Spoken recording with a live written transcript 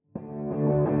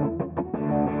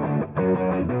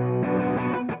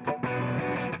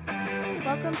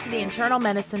Welcome to the Internal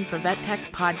Medicine for Vet Techs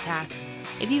podcast.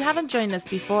 If you haven't joined us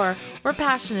before, we're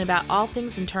passionate about all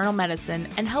things internal medicine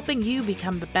and helping you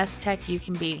become the best tech you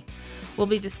can be. We'll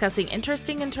be discussing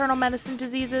interesting internal medicine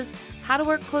diseases, how to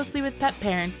work closely with pet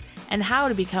parents, and how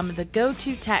to become the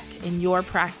go-to tech in your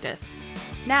practice.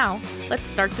 Now, let's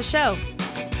start the show.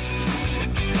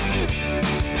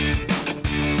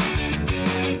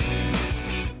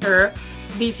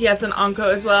 BTS and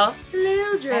Onco as well.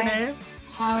 Hello, Jenny.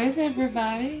 How is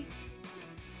everybody?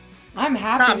 I'm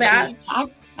happy. Not bad.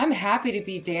 I'm happy to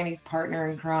be Danny's partner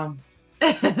in crime.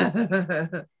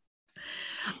 I'm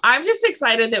just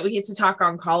excited that we get to talk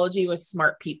oncology with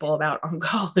smart people about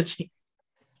oncology.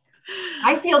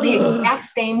 I feel the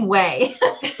exact same way.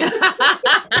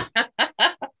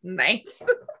 Nice.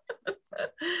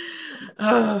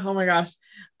 Oh my gosh.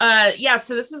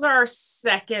 So this is our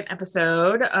second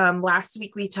episode. Last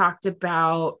week we talked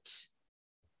about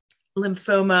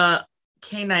lymphoma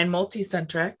canine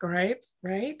multicentric, right?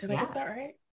 Did I get that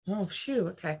right? Oh,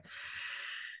 shoot. Okay.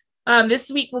 This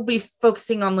week we'll be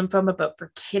focusing on lymphoma, but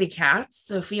for kitty cats.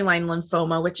 So feline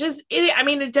lymphoma, which is,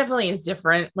 it definitely is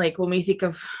different. Like when we think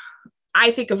of,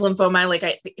 I think of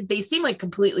lymphoma, they seem like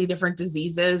completely different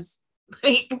diseases.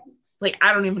 Like,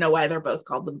 I don't even know why they're both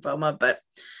called lymphoma, but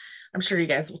I'm sure you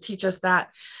guys will teach us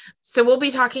that. So we'll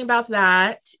be talking about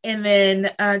that. And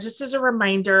then just as a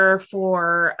reminder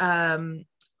for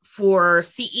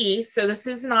CE, so this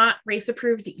is not race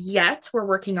approved yet. We're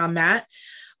working on that.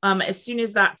 As soon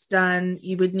as that's done,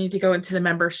 you would need to go into the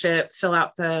membership, fill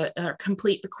out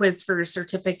complete the quiz for your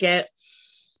certificate.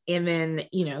 And then,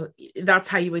 that's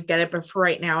how you would get it. But for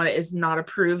right now, it is not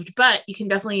approved, but you can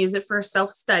definitely use it for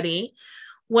self-study.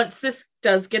 Once this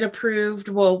does get approved,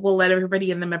 we'll let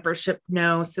everybody in the membership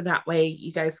know. So that way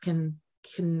you guys can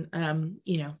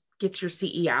get your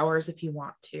CE hours if you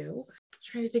want to. I'm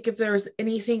trying to think if there was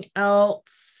anything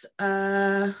else.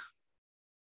 Do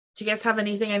you guys have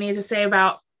anything I need to say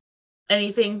about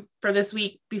anything for this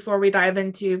week before we dive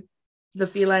into the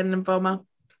feline lymphoma?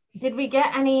 Did we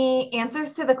get any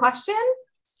answers to the question?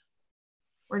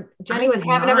 Where Jenny was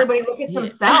having everybody look at some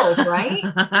cells, right?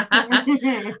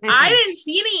 I didn't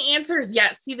see any answers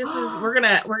yet. See, this is we're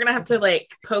gonna have to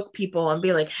poke people and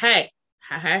be like, hey.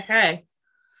 Okay.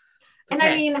 And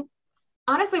I mean,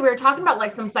 honestly, we were talking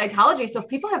about some cytology. So if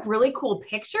people have really cool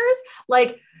pictures,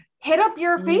 hit up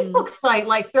your Facebook site,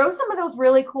 throw some of those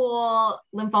really cool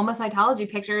lymphoma cytology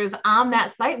pictures on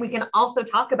that site. We can also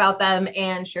talk about them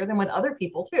and share them with other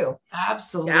people too.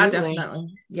 Absolutely. Yeah,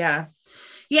 definitely. Yeah.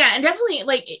 Yeah. And definitely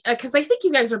because I think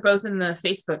you guys are both in the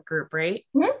Facebook group, right?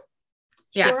 Mm-hmm.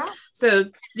 Yeah. Sure. So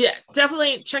yeah,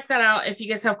 definitely check that out. If you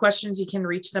guys have questions, you can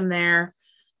reach them there.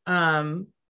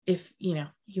 If you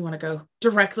want to go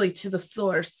directly to the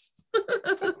source.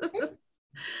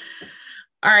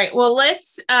 All right. Well,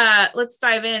 let's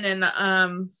dive in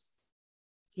and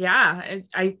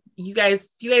you guys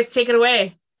take it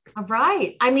away. All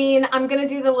right. I mean, I'm going to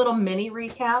do the little mini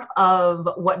recap of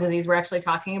what disease we're actually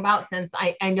talking about, since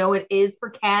I know it is for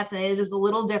cats and it is a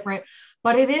little different,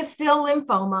 but it is still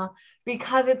lymphoma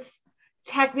because it's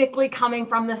technically coming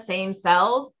from the same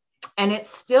cells, and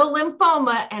it's still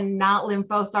lymphoma and not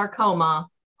lymphosarcoma.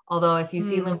 Although if you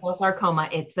see lymphosarcoma,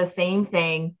 it's the same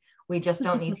thing. We just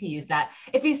don't need to use that.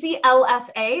 If you see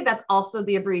LSA, that's also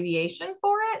the abbreviation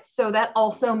for it. So that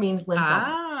also means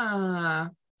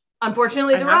lymphoma.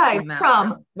 Unfortunately derived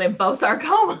from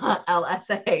lymphosarcoma,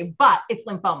 LSA, but it's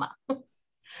lymphoma.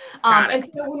 And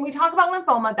so when we talk about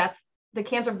lymphoma, that's the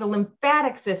cancer of the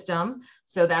lymphatic system.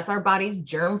 So that's our body's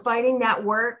germ fighting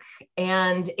network,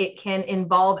 and it can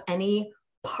involve any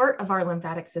part of our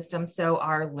lymphatic system. So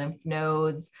our lymph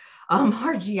nodes,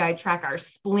 our GI tract, our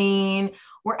spleen,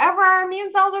 wherever our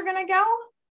immune cells are going to go,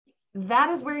 that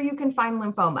is where you can find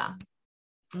lymphoma.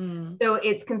 So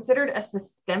it's considered a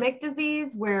systemic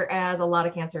disease, whereas a lot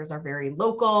of cancers are very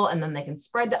local and then they can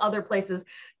spread to other places.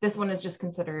 This one is just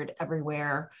considered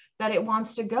everywhere that it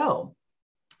wants to go.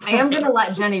 I am going to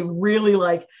let Jenny really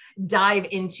dive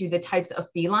into the types of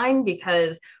feline,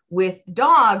 because with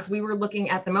dogs, we were looking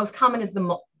at the most common is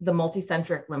the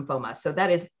multicentric lymphoma. So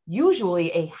that is usually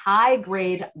a high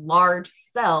grade, large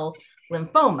cell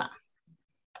lymphoma.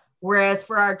 Whereas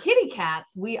for our kitty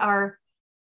cats, we are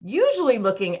usually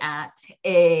looking at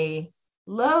a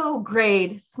low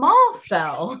grade, small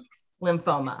cell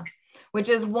lymphoma, which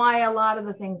is why a lot of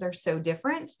the things are so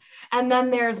different. And then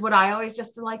there's what I always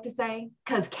just like to say,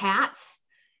 because cats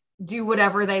do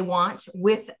whatever they want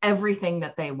with everything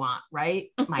that they want,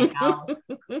 right? My house,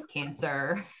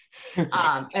 cancer.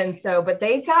 But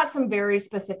they've got some very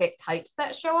specific types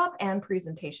that show up and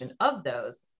presentation of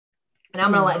those. And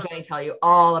I'm going to let Jenny tell you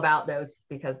all about those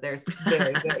because there's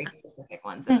very, very specific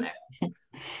ones in there.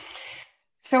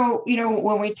 So,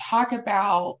 when we talk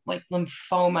about like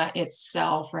lymphoma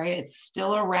itself, right, it's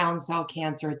still a round cell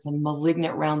cancer. It's a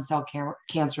malignant round cell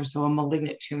cancer, so a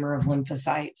malignant tumor of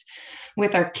lymphocytes.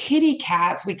 With our kitty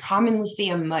cats, we commonly see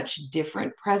a much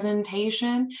different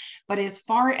presentation. But as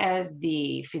far as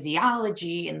the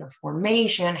physiology and the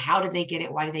formation, how did they get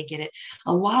it? Why did they get it?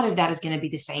 A lot of that is going to be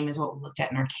the same as what we looked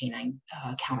at in our canine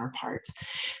counterparts.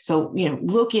 So,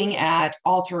 looking at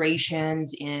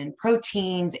alterations in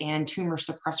proteins and tumor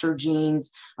suppressor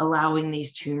genes, allowing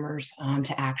these tumors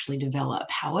to actually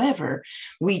develop. However,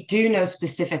 we do know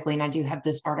specifically, and I do have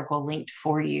this article linked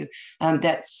for you,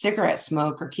 that cigarette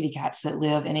smoke or kitty cats that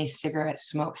live in a cigarette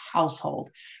smoke household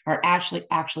are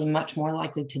actually much more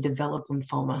likely to develop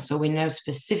lymphoma. So we know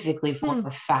specifically for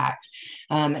a fact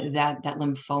that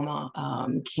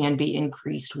lymphoma can be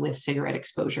increased with cigarette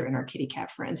exposure in our kitty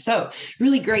cat friends. So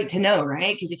really great to know,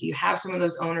 right? Because if you have some of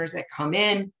those owners that come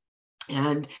in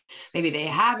and maybe they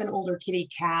have an older kitty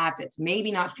cat that's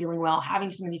maybe not feeling well,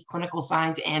 having some of these clinical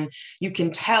signs, and you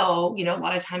can tell, a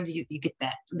lot of times you get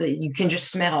that you can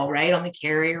just smell, right, on the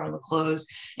carrier, on the clothes.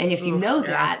 And if you know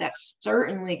that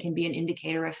certainly can be an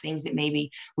indicator of things that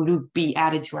maybe would be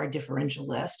added to our differential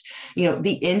list.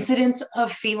 The incidence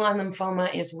of feline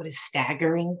lymphoma is what is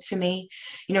staggering to me.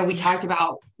 We talked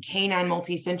about canine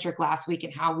multicentric last week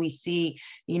and how we see,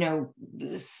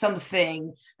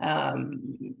 something,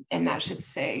 and that should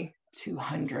say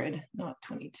 200, not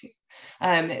 22.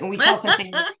 And we saw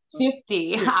something like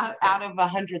 50 out of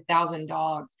 100,000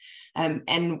 dogs.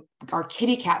 And our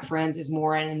kitty cat friends is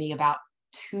more in the about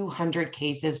 200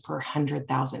 cases per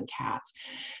 100,000 cats.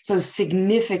 So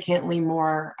significantly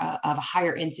more of a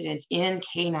higher incidence in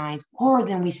canines more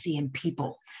than we see in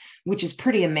people, which is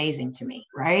pretty amazing to me,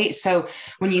 right? So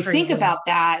when you think about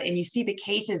that and you see the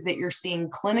cases that you're seeing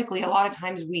clinically, a lot of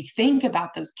times we think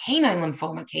about those canine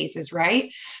lymphoma cases,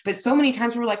 right? But so many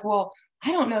times we're like, well,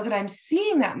 I don't know that I'm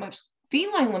seeing that much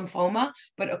feline lymphoma,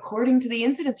 but according to the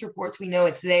incidence reports, we know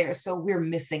it's there. So we're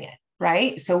missing it.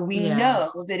 Right. So we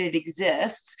know that it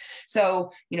exists. So,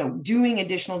 doing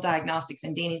additional diagnostics,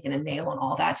 and Danny's going to nail on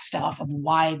all that stuff of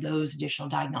why those additional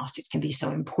diagnostics can be so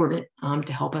important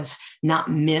to help us not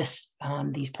miss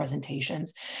these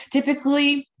presentations.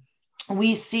 Typically,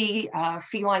 we see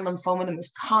feline lymphoma. The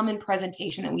most common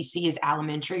presentation that we see is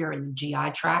alimentary or in the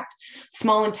GI tract.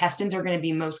 Small intestines are going to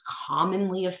be most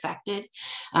commonly affected.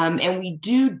 And we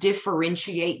do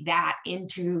differentiate that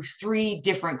into 3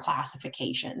 different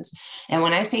classifications. And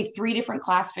when I say 3 different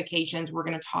classifications, we're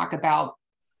going to talk about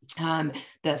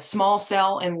the small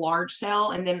cell and large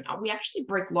cell. And then we actually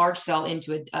break large cell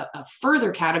into a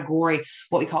further category,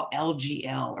 what we call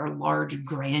LGL, or large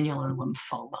granular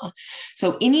lymphoma.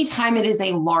 So anytime it is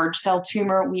a large cell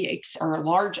tumor, or a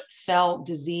large cell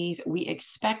disease, we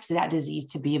expect that disease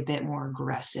to be a bit more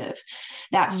aggressive.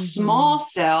 That small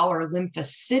cell or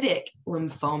lymphocytic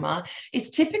lymphoma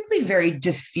is typically very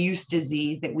diffuse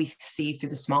disease that we see through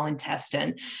the small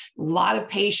intestine. A lot of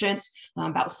patients,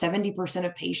 about 70%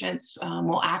 of patients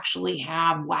will actually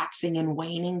have waxing and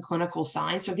waning clinical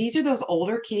signs. So these are those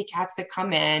older kitty cats that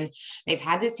come in. They've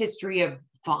had this history of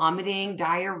vomiting,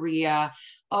 diarrhea.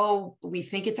 Oh, we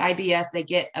think it's IBS. They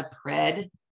get a pred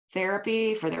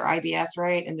therapy for their IBS,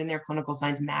 right? And then their clinical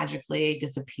signs magically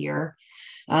disappear.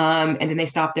 And then they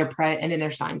stop their pred, and then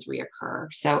their signs reoccur.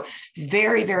 So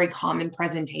very, very common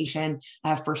presentation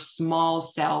for small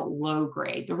cell low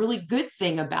grade. The really good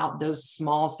thing about those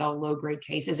small cell low grade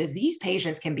cases is these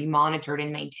patients can be monitored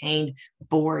and maintained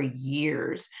for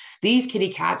years. These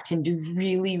kitty cats can do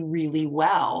really, really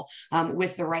well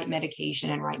with the right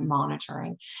medication and right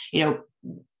monitoring.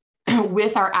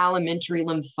 With our alimentary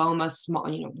lymphoma,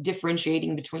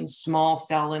 differentiating between small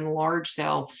cell and large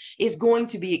cell is going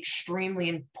to be extremely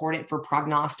important for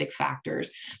prognostic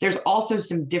factors. There's also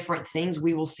some different things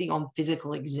we will see on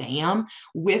physical exam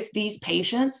with these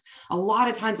patients. A lot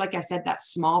of times, like I said, that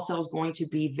small cell is going to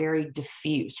be very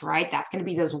diffuse, right? That's going to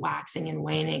be those waxing and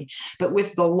waning. But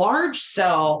with the large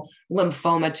cell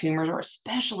lymphoma tumors, or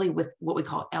especially with what we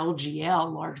call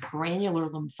LGL, large granular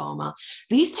lymphoma,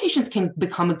 these patients can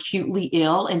become acutely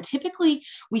ill, and typically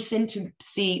we tend to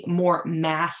see more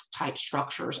mass type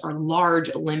structures or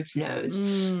large lymph nodes.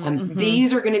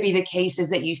 These are going to be the cases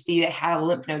that you see that have a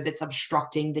lymph node that's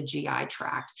obstructing the GI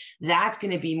tract. That's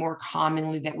going to be more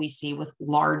commonly that we see with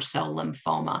large cell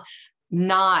lymphoma,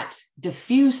 not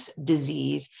diffuse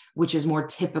disease, which is more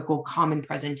typical common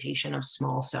presentation of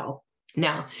small cell.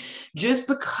 Now, just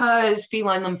because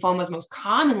feline lymphoma is most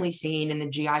commonly seen in the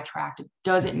GI tract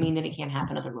doesn't mean that it can't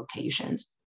happen other locations.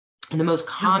 And the most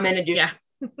common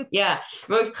Yeah,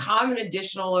 most common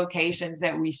additional locations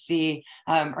that we see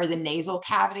are the nasal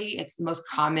cavity. It's the most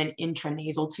common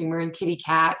intranasal tumor in kitty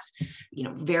cats.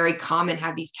 Very common,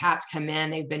 have these cats come in.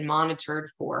 They've been monitored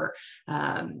for,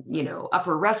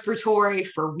 upper respiratory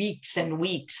for weeks and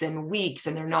weeks and weeks,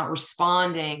 and they're not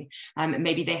responding.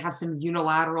 Maybe they have some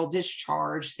unilateral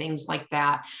discharge, things like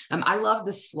that. I love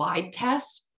the slide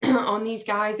test on these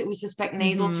guys that we suspect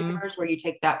nasal tumors, where you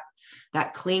take that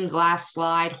clean glass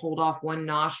slide, hold off one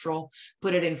nostril,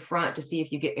 put it in front to see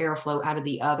if you get airflow out of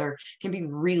the other. Can be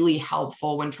really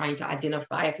helpful when trying to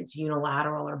identify if it's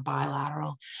unilateral or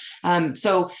bilateral.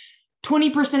 So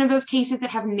 20% of those cases that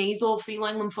have nasal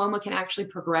feline lymphoma can actually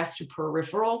progress to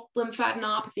peripheral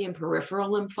lymphadenopathy and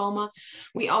peripheral lymphoma.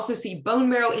 We also see bone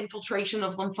marrow infiltration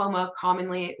of lymphoma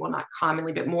commonly, well, not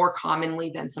commonly, but more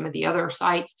commonly than some of the other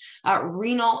sites,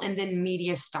 renal, and then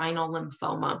mediastinal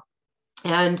lymphoma.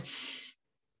 And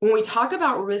when we talk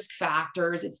about risk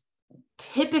factors, it's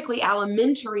typically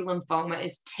alimentary lymphoma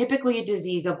is typically a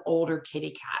disease of older kitty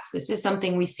cats. This is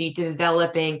something we see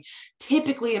developing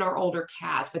typically in our older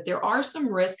cats, but there are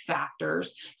some risk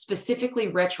factors, specifically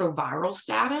retroviral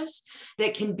status,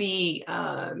 that can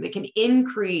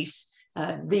increase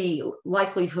the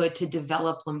likelihood to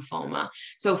develop lymphoma.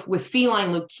 So with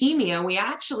feline leukemia, we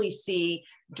actually see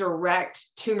direct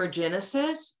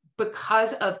tumorigenesis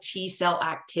because of T cell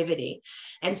activity.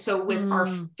 And so with our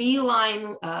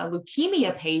feline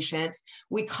leukemia patients,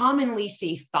 we commonly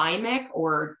see thymic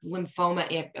or lymphoma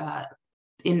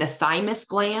in the thymus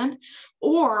gland,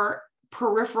 or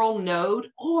peripheral node,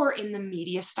 or in the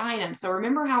mediastinum. So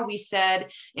remember how we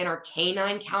said in our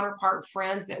canine counterpart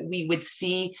friends that we would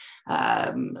see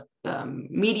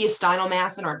mediastinal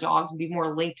mass in our dogs would be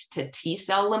more linked to T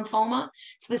cell lymphoma?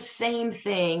 It's the same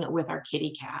thing with our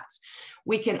kitty cats.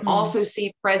 We can also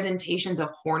see presentations of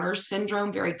Horner's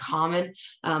syndrome, very common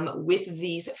with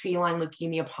these feline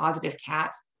leukemia positive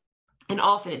cats. And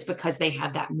often it's because they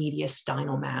have that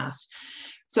mediastinal mass.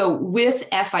 So with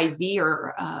FIV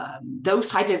or those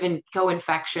type of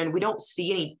co-infection, we don't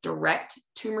see any direct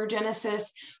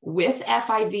tumorigenesis with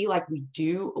FIV like we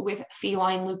do with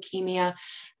feline leukemia.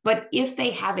 But if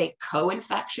they have a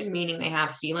co-infection, meaning they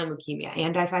have feline leukemia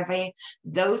and FIV,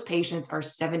 those patients are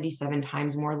 77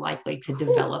 times more likely to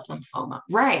develop lymphoma.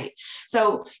 Right.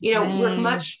 So,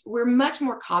 we're much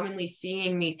more commonly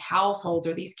seeing these households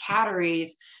or these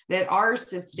catteries that are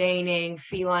sustaining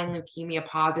feline leukemia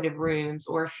positive rooms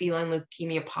or feline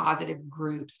leukemia positive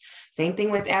groups. Same thing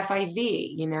with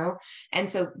FIV, And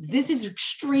so this is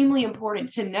extremely important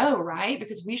to know, right?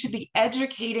 Because we should be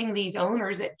educating these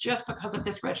owners that just because of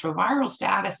this retroviral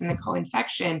status and the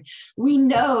co-infection, we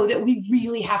know that we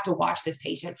really have to watch this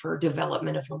patient for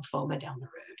development of lymphoma down the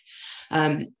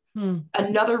road.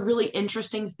 Another really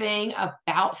interesting thing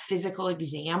about physical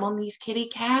exam on these kitty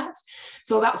cats.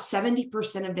 So about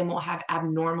 70% of them will have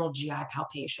abnormal GI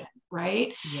palpation,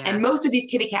 right? Yeah. And most of these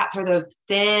kitty cats are those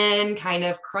thin, kind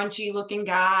of crunchy looking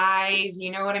guys, you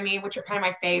know what I mean? Which are kind of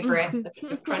my favorite. The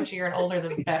crunchier and older,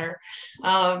 the better.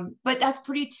 But that's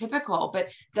pretty typical.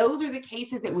 But those are the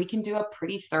cases that we can do a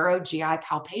pretty thorough GI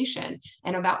palpation.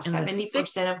 And about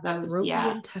 70% of those,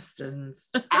 intestines.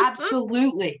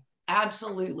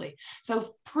 Absolutely.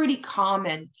 So pretty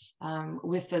common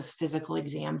with those physical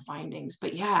exam findings.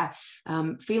 But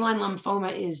feline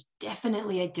lymphoma is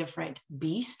definitely a different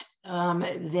beast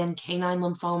than canine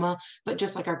lymphoma. But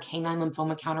just like our canine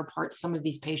lymphoma counterparts, some of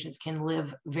these patients can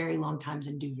live very long times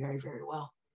and do very, very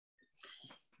well.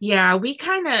 Yeah, we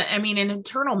kind of, in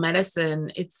internal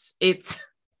medicine, it's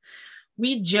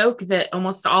we joke that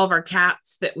almost all of our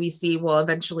cats that we see will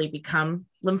eventually become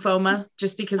lymphoma,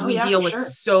 just because we deal with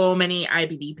so many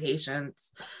IBD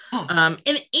patients. And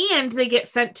they get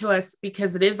sent to us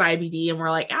because it is IBD, and we're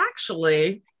like,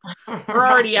 actually, we're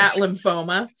already at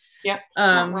lymphoma. Yeah.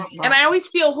 And I always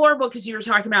feel horrible because you were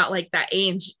talking about like that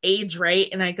age, right?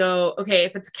 And I go, okay,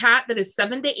 if it's a cat that is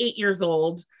 7 to 8 years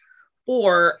old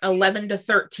or 11 to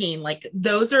 13, like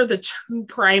those are the two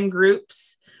prime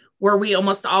groups where we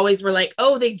almost always were like,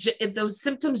 oh, if those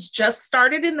symptoms just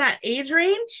started in that age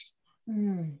range.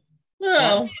 I'm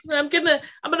gonna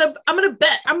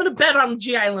bet on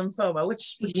GI lymphoma,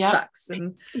 which sucks.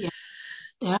 And yeah.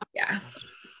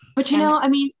 But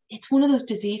it's one of those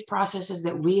disease processes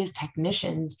that we as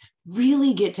technicians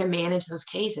really get to manage those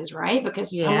cases, right?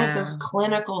 Because some of those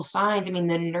clinical signs, the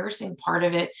nursing part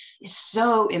of it is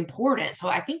so important. So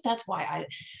I think that's why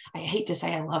I hate to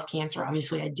say I love cancer.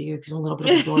 Obviously I do, because I'm a little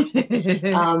bit of a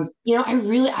dwarf.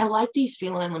 I like these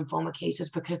feline lymphoma cases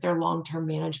because their long-term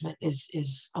management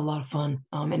is a lot of fun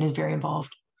and is very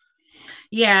involved.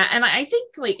 Yeah. And I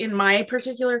think like in my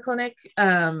particular clinic,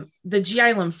 the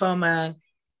GI lymphoma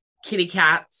kitty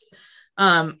cats.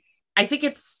 I think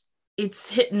it's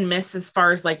hit and miss as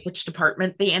far as like which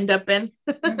department they end up in.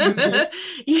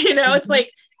 It's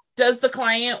like, does the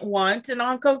client want an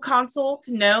onco consult?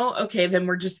 No. Okay, then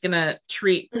we're just gonna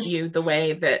treat you the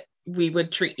way that we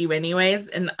would treat you anyways.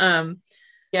 And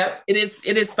yep, it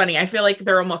is funny. I feel like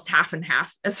they're almost half and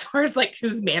half as far as like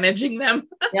who's managing them.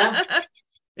 Yeah.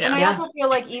 Yeah. And I also feel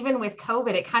like even with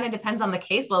COVID, it kind of depends on the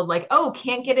caseload. Like, oh,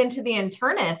 can't get into the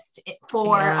internist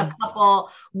for a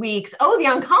couple weeks. Oh, the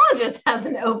oncologist has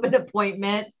an open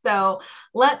appointment. So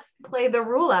let's play the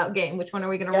rule out game. Which one are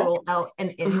we going to rule out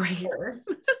and in first?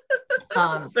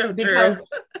 So because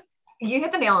true. You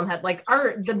hit the nail on the head. Like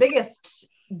the biggest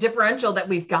differential that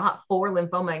we've got for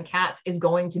lymphoma in cats is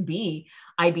going to be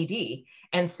IBD.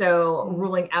 And so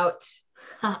ruling out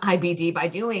IBD by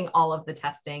doing all of the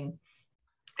testing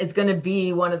is going to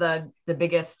be one of the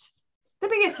biggest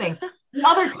things. The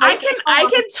other I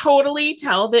can totally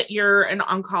tell that you're an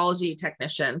oncology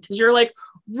technician because you're like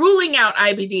ruling out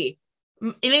IBD.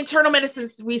 In internal medicine,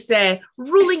 we say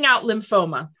ruling out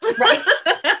lymphoma. Right.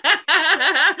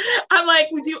 I'm like,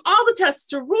 we do all the tests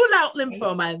to rule out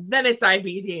lymphoma, then it's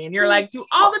IBD. And you're like, do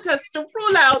all the tests to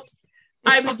rule out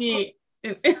IBD.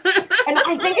 And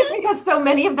I think it's because so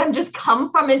many of them just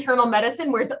come from internal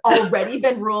medicine where it's already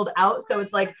been ruled out. So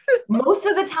it's like most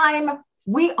of the time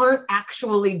we aren't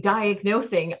actually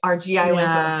diagnosing our GI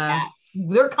lymphoma cats.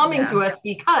 They're coming to us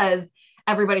because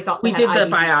everybody thought we did the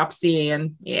IBD. biopsy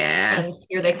and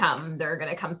here they come. They're going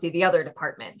to come see the other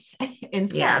department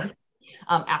instead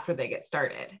after they get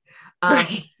started.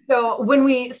 Right. So when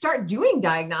we start doing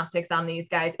diagnostics on these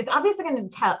guys, it's obviously going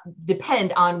to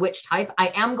depend on which type.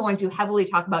 I am going to heavily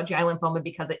talk about GI lymphoma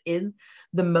because it is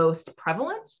the most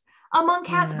prevalent among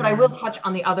cats, but I will touch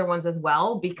on the other ones as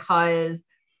well because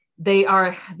the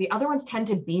other ones tend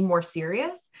to be more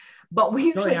serious, but we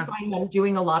usually find them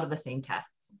doing a lot of the same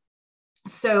tests.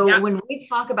 So when we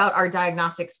talk about our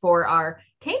diagnostics for our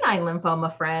canine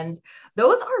lymphoma friends,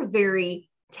 those are very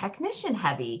technician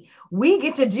heavy. We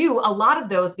get to do a lot of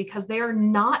those because they are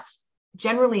not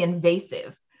generally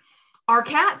invasive. Our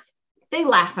cats, they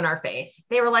laugh in our face.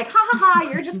 They were like, ha ha ha,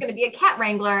 you're just going to be a cat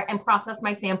wrangler and process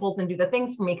my samples and do the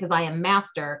things for me because I am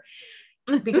master,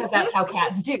 because that's how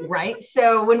cats do, right?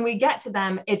 So when we get to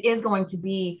them, it is going to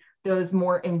be those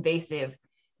more invasive.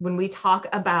 When we talk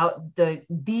about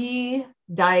the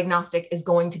diagnostic is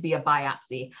going to be a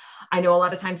biopsy. I know a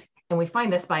lot of times, and we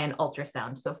find this by an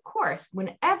ultrasound. So of course,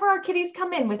 whenever our kitties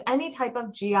come in with any type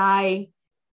of GI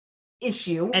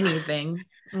issue, anything,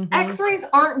 X-rays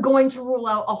aren't going to rule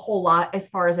out a whole lot as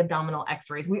far as abdominal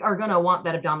X-rays. We are going to want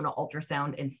that abdominal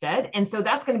ultrasound instead. And so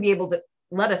that's going to be able to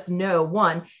let us know,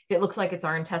 one, if it looks like it's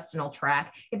our intestinal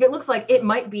tract, if it looks like it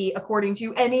might be according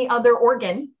to any other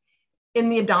organ in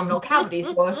the abdominal cavity.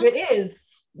 So if it is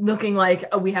looking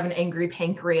like we have an angry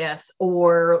pancreas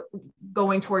or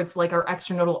going towards like our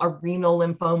extranodal, our renal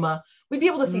lymphoma, we'd be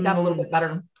able to see that a little bit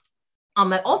better on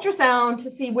that ultrasound to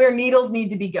see where needles need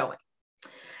to be going.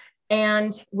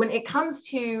 And when it comes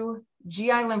to GI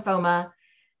lymphoma,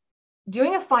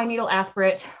 doing a fine needle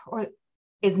aspirate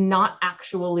is not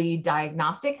actually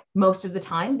diagnostic most of the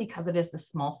time because it is the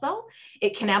small cell.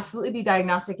 It can absolutely be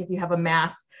diagnostic if you have a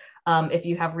mass, if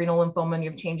you have renal lymphoma and you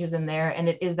have changes in there, and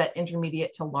it is that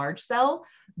intermediate to large cell,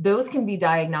 those can be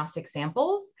diagnostic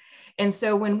samples. And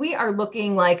so when we are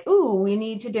looking like, ooh, we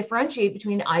need to differentiate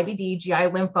between IBD, GI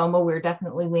lymphoma, we're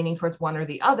definitely leaning towards one or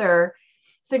the other.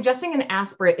 Suggesting an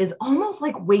aspirate is almost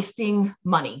like wasting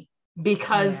money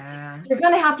because you're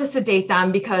going to have to sedate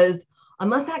them because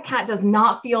unless that cat does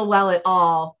not feel well at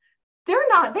all, they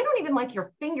don't even like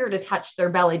your finger to touch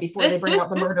their belly before they bring out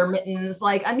the murder mittens.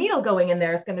 Like a needle going in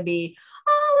there is going to be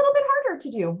a little bit harder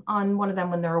to do on one of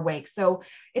them when they're awake. So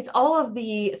it's all of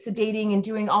the sedating and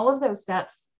doing all of those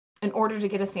steps in order to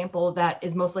get a sample that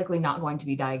is most likely not going to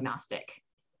be diagnostic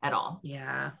at all.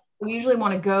 Yeah. We usually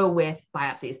want to go with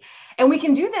biopsies, and we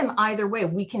can do them either way.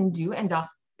 We can do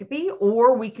endoscopy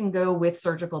or we can go with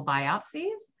surgical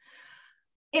biopsies.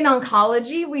 In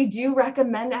oncology, we do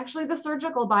recommend actually the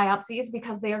surgical biopsies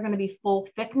because they are going to be full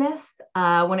thickness.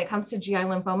 When it comes to GI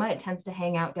lymphoma, it tends to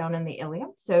hang out down in the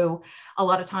ileum. So a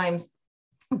lot of times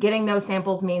getting those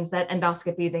samples means that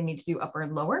endoscopy, they need to do upper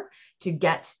and lower to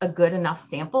get a good enough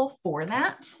sample for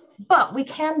that. But we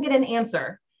can get an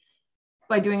answer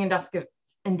by doing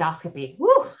endoscopy.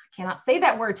 Woo, I cannot say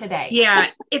that word today. Yeah,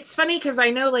 it's funny because I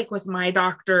know like with my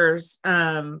doctors,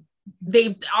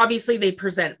 they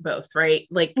present both, right?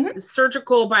 Like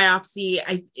surgical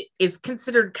biopsy is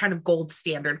considered kind of gold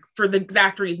standard for the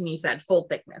exact reason you said, full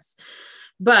thickness.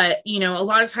 But, a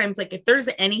lot of times, like if there's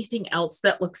anything else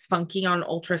that looks funky on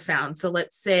ultrasound, so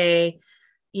let's say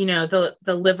the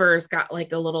liver's got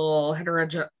like a little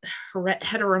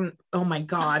oh my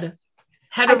God,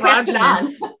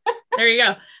 heterogeneous. There you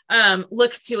go.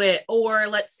 Look to it. Or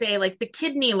let's say like the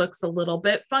kidney looks a little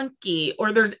bit funky,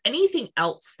 or there's anything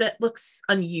else that looks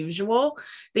unusual.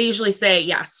 They usually say,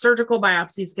 yeah, surgical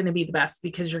biopsy is going to be the best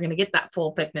because you're going to get that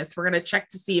full thickness. We're going to check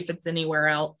to see if it's anywhere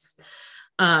else.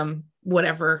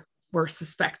 Whatever we're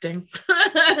suspecting.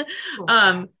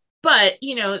 But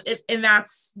and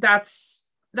that's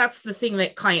the thing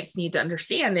that clients need to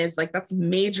understand is like, that's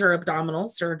major abdominal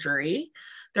surgery.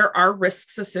 There are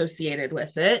risks associated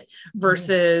with it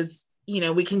versus,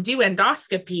 we can do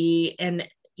endoscopy and,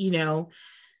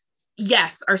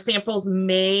 yes, our samples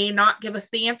may not give us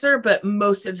the answer, but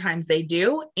most of the times they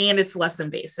do, and it's less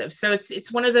invasive. So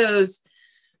it's one of those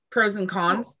pros and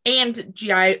cons. And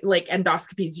GI, like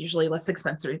endoscopy is usually less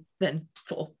expensive than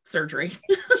full surgery.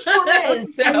 Sure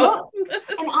is.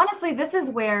 And honestly, this is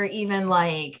where even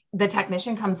like the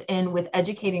technician comes in with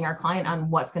educating our client on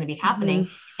what's going to be happening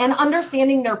and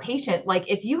understanding their patient. Like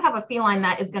if you have a feline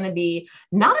that is going to be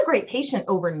not a great patient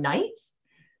overnight,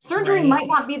 surgery might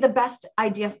not be the best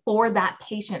idea for that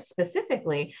patient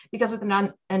specifically, because with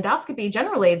an endoscopy,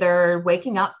 generally they're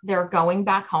waking up, they're going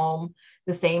back home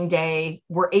the same day.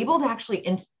 We're able to actually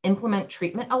implement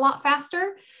treatment a lot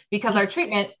faster because our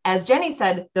treatment, as Jenny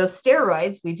said, those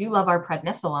steroids, we do love our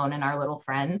prednisolone and our little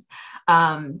friends.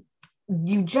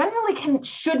 You generally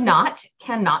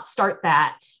cannot start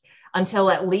that until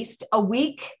at least a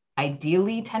week,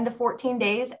 ideally 10 to 14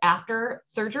 days after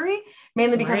surgery,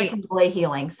 mainly because it can delay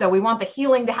healing. So we want the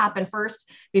healing to happen first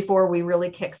before we really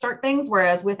kickstart things.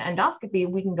 Whereas with endoscopy,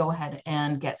 we can go ahead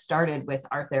and get started with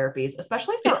our therapies,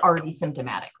 especially if they're already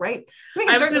symptomatic, right? So we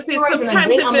can I was going to say,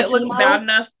 sometimes if it looks bad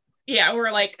enough,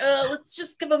 we're like, let's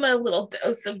just give them a little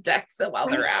dose of DEXA while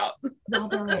they're out.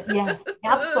 Yes,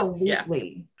 absolutely. Yeah.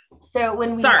 So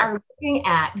when we are looking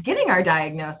at getting our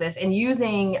diagnosis and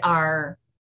using our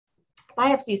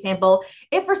biopsy sample,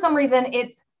 if for some reason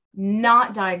it's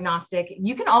not diagnostic,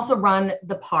 you can also run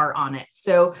the PAR on it.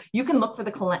 So you can look for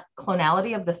the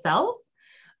clonality of the cells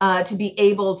to be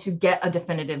able to get a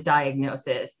definitive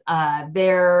diagnosis.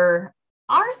 There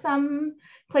are some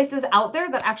places out there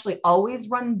that actually always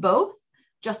run both,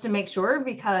 just to make sure,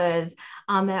 because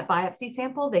on that biopsy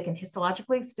sample, they can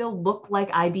histologically still look like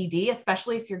IBD,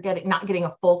 especially if you're not getting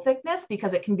a full thickness,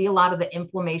 because it can be a lot of the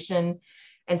inflammation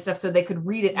and stuff. So they could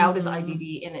read it out as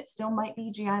IBD, and it still might be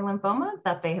GI lymphoma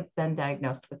that they have been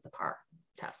diagnosed with the PAR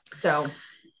test. So,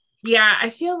 yeah,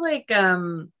 I feel like I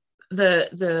was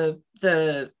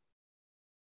gonna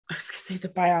say the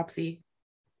biopsy.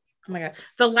 Oh my God,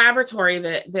 the laboratory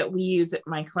that we use at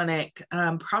my clinic,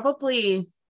 probably,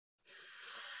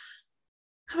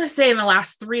 I'm gonna say in the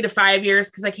last 3 to 5 years,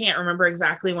 because I can't remember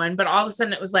exactly when, but all of a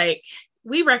sudden it was like,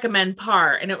 we recommend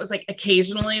PAR. And it was like,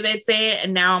 occasionally they'd say it.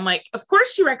 And now I'm like, of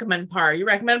course you recommend PAR. You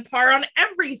recommend PAR on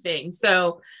everything.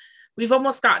 So we've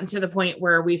almost gotten to the point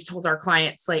where we've told our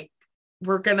clients, like,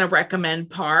 we're going to recommend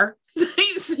PAR.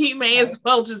 So you may as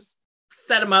well just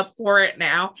set them up for it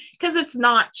now, because it's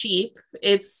not cheap.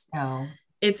 It's an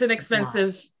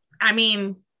expensive,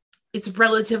 it's a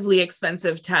relatively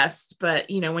expensive test, but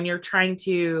when you're trying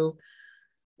to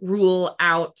rule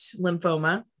out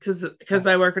lymphoma, because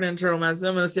I work in internal medicine,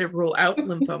 I'm going to say rule out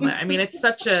lymphoma. It's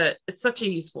such a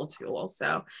useful tool.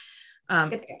 So,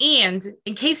 and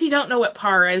in case you don't know what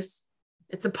PAR is,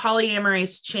 it's a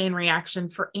polymerase chain reaction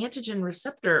for antigen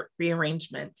receptor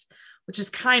rearrangement, which is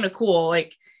kind of cool.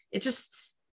 Like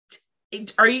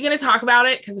are you going to talk about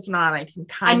it? Because if not, I can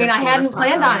I hadn't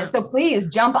planned on it. So please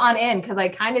jump on in, because I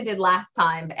kind of did last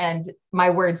time and my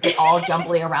words get all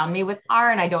jumbly around me with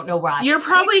PAR and I don't know why. You're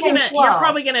probably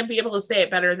gonna be able to say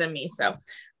it better than me. So,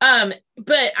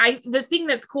 but the thing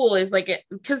that's cool is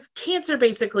because cancer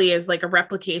basically is like a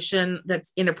replication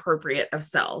that's inappropriate of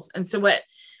cells. And so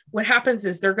what happens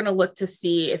is they're going to look to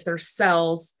see if there's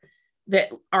cells that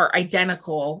are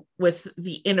identical with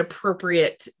the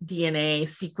inappropriate DNA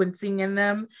sequencing in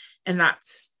them. And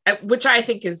which I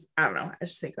think is, I don't know, I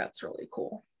just think that's really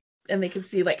cool. And they can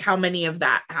see like how many of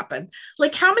that happened.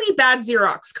 Like how many bad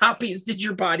Xerox copies did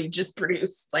your body just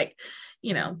produce? Like,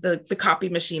 the copy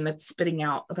machine that's spitting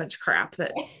out a bunch of crap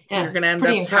that you're going to end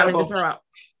up having to throw out.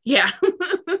 Yeah.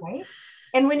 Right.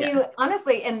 And when you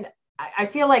honestly, and I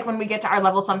feel like when we get to our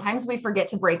level, sometimes we forget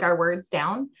to break our words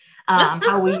down,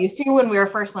 how we used to when we were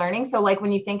first learning. So like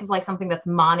when you think of like something that's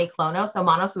moniclonal,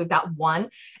 so we've got one,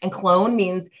 and clone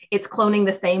means it's cloning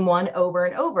the same one over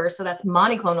and over. So that's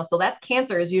moniclonal. So that's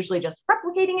cancer is usually just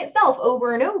replicating itself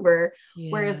over and over,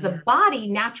 whereas the body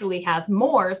naturally has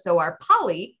more. So our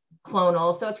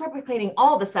polyclonal, so it's replicating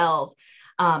all the cells.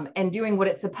 and doing what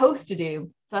it's supposed to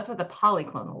do. So that's what the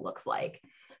polyclonal looks like.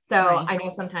 So Nice. I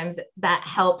know sometimes that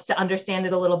helps to understand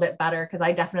it a little bit better, because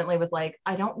I definitely was like,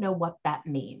 I don't know what that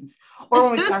means. Or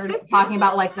when we started talking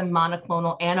about like the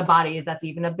monoclonal antibodies, that's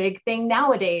even a big thing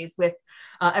nowadays with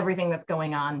everything that's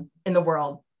going on in the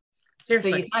world.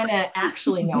 Seriously. So you kind of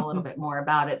actually know a little bit more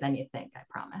about it than you think, I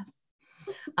promise.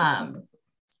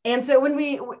 And so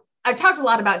I talked a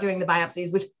lot about doing the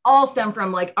biopsies, which all stem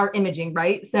from like our imaging,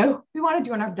 right? So we want to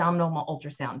do an abdominal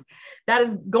ultrasound. That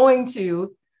is going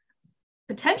to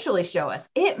potentially show us.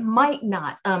 It might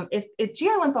not. If it's GI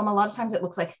lymphoma, a lot of times it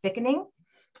looks like thickening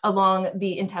along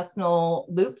the intestinal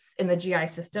loops in the GI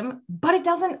system, but it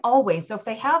doesn't always. So if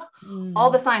they have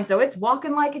all the signs, so it's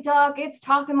walking like a duck, it's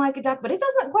talking like a duck, but it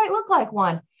doesn't quite look like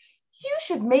one, you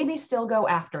should maybe still go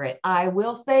after it. I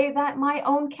will say that my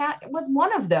own cat was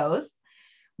one of those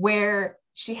where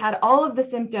she had all of the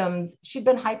symptoms. She'd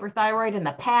been hyperthyroid in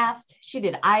the past. She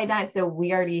did iodine. So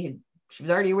she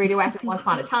was already radioactive once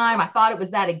upon a time. I thought it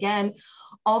was that again.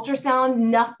 Ultrasound,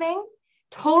 nothing,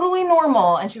 totally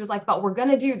normal. And she was like, but we're going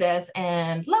to do this.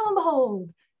 And lo and behold,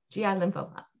 GI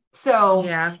lymphoma.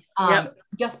 So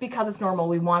just because it's normal,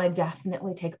 we want to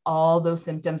definitely take all those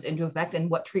symptoms into effect and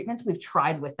what treatments we've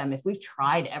tried with them. If we've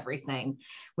tried everything,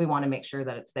 we want to make sure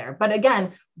that it's there. But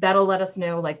again, that'll let us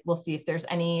know, like, we'll see if there's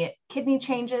any kidney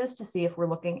changes to see if we're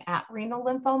looking at renal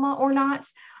lymphoma or not.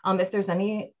 If there's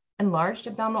any enlarged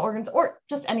abdominal organs or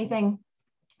just anything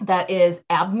that is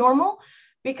abnormal,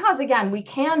 because again, we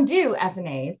can do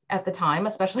FNAs at the time,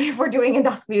 especially if we're doing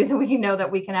endoscopies, and we know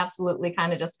that we can absolutely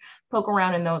kind of just poke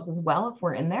around in those as well if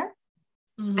we're in there.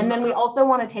 And then we also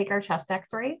want to take our chest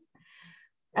x-rays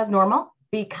as normal,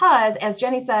 because as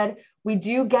Jenny said, we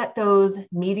do get those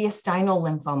mediastinal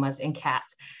lymphomas in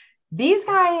cats. These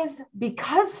guys,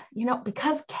 because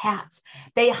cats,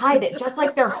 they hide it just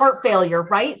like their heart failure,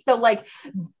 right? So like,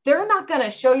 they're not going to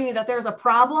show you that there's a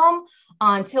problem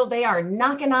until they are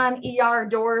knocking on ER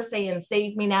doors saying,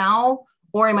 save me now,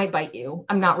 or I might bite you.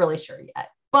 I'm not really sure yet,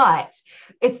 but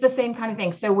it's the same kind of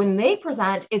thing. So when they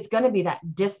present, it's going to be that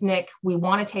dyspneic. We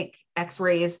want to take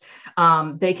x-rays.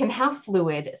 They can have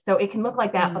fluid, so it can look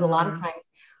like that, but a lot of times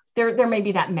there may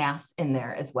be that mass in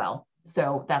there as well.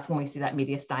 So that's when we see that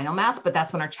mediastinal mass, but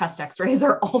that's when our chest x-rays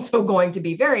are also going to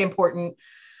be very important,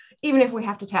 even if we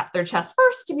have to tap their chest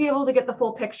first to be able to get the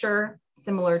full picture,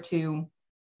 similar to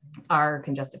our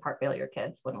congestive heart failure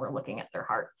kids when we're looking at their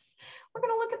hearts. We're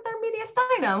going to look at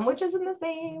their mediastinum, which is in the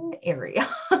same area.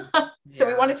 So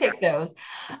we want to take those.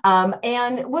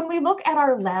 And when we look at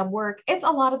our lab work, it's a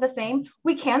lot of the same.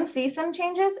 We can see some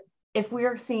changes. If we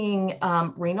are seeing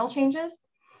renal changes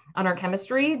on our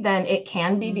chemistry, then it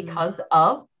can be because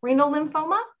of renal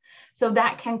lymphoma. So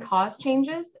that can cause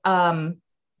changes.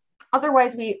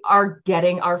 Otherwise, we are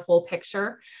getting our full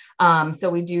picture. So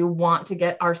we do want to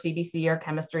get our CBC, our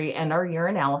chemistry, and our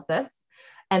urinalysis.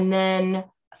 And then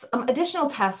some additional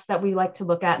tests that we like to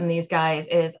look at in these guys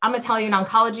is, I'm going to tell you, in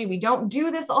oncology, we don't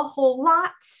do this a whole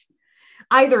lot.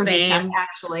 Either of these tests,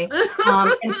 actually.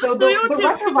 And so the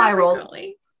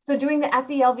retrovirals, so doing the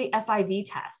FELV, FIV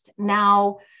test.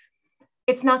 Now,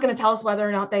 it's not going to tell us whether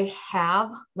or not they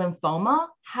have lymphoma.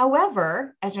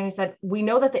 However, as Jenny said, we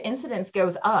know that the incidence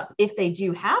goes up if they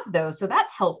do have those. So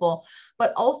that's helpful.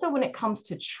 But also when it comes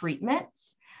to treatment,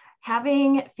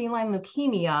 having feline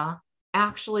leukemia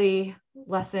actually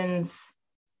lessens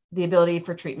the ability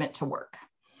for treatment to work.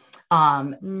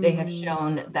 They have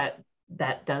shown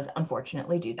that does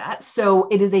unfortunately do that. So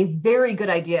it is a very good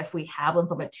idea if we have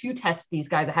lymphoma to test these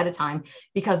guys ahead of time,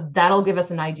 because that'll give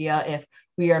us an idea if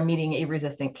we are meeting a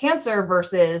resistant cancer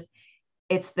versus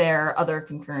it's their other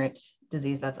concurrent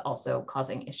disease that's also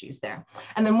causing issues there.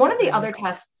 And then one of the other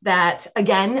tests that,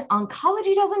 again,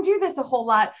 oncology doesn't do this a whole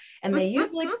lot, and they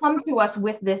usually come to us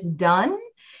with this done,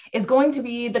 is going to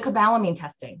be the cobalamin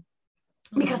testing.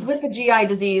 Because with the GI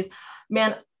disease,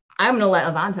 man, I'm going to let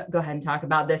Yvonne go ahead and talk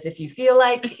about this if you feel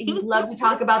like you'd love to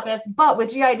talk about this. But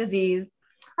with GI disease,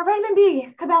 our vitamin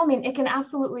B, cobalamin, it can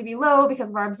absolutely be low because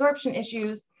of our absorption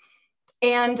issues.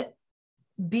 And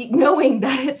knowing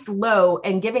that it's low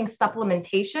and giving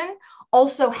supplementation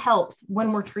also helps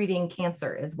when we're treating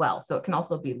cancer as well. So it can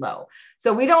also be low.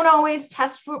 So we don't always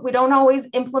test for it. We don't always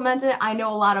implement it. I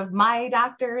know a lot of my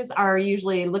doctors are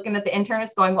usually looking at the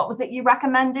internists going, what was it you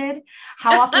recommended?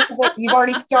 How often is it? You've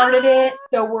already started it.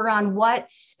 So we're on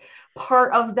what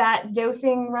part of that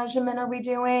dosing regimen are we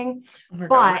doing? Oh my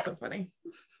but God, that's so funny.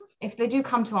 If they do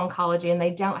come to oncology and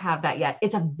they don't have that yet,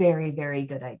 it's a very, very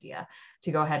good idea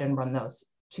to go ahead and run those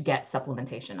to get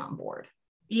supplementation on board.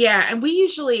 Yeah, and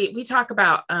we talk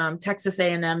about Texas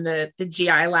A&M, the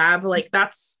GI lab, like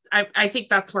I think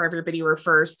that's where everybody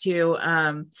refers to.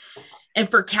 And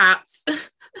for cats,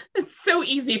 it's so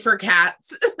easy for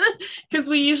cats because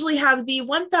we usually have the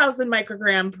 1,000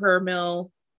 microgram per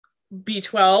mil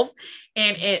B12,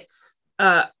 and it's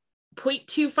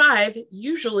 0.25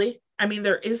 usually. I mean,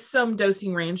 there is some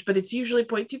dosing range, but it's usually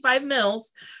 0.25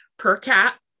 mils per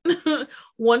cat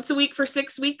once a week for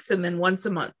 6 weeks, and then once a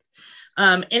month.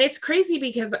 And it's crazy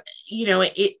because,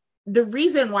 the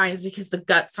reason why is because the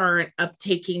guts aren't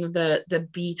uptaking the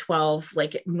B12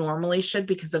 like it normally should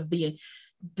because of the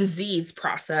disease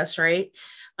process, right?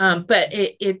 But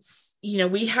it's,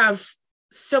 we have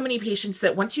so many patients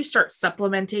that once you start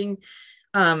supplementing,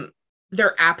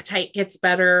 their appetite gets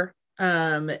better.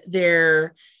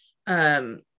 Their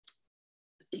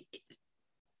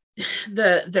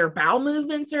bowel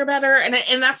movements are better.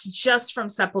 And that's just from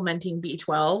supplementing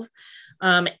B12.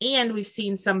 And we've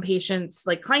seen some patients,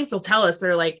 like clients will tell us,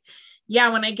 they're like, yeah,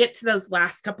 when I get to those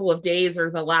last couple of days or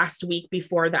the last week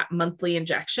before that monthly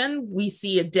injection, we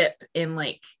see a dip in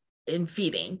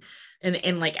feeding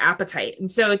and like appetite.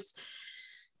 And so it's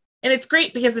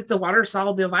great because it's a water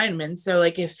soluble vitamin. So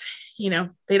like if,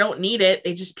 they don't need it,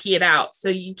 they just pee it out. So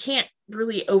you can't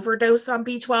really overdose on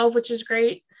B12, which is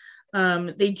great.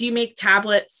 They do make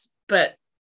tablets, but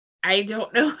I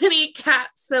don't know any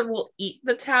cats that will eat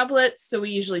the tablets. So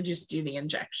we usually just do the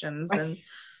injections, and,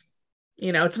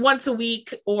 it's once a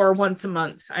week or once a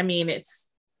month. I mean,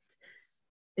 it's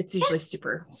usually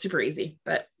super, super easy,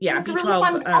 but yeah, it's B12, really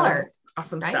fun color,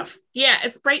 awesome stuff. Yeah.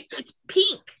 It's bright. It's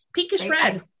pinkish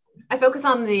red. I focus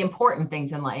on the important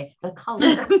things in life, the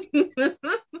color.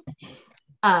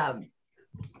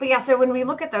 But yeah, so when we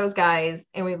look at those guys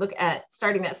and we look at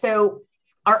starting that, so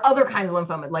our other kinds of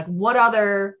lymphoma, like what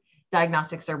other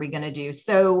diagnostics are we going to do?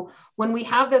 So when we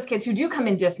have those kids who do come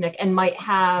in dyspneic and might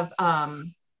have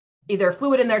either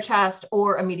fluid in their chest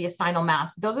or a mediastinal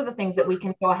mass, those are the things that we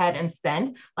can go ahead and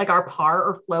send, like our PAR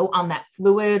or flow on that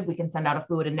fluid. We can send out a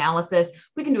fluid analysis.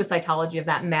 We can do a cytology of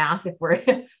that mass if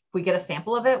we get a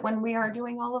sample of it when we are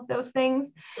doing all of those things.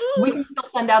 We can still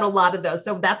send out a lot of those.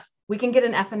 So we can get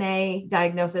an FNA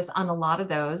diagnosis on a lot of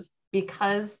those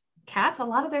because cats, a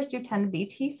lot of theirs do tend to be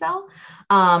T cell,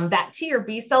 that T or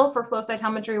B cell for flow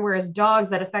cytometry, whereas dogs,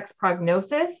 that affects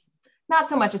prognosis. Not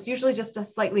so much. It's usually just a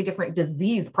slightly different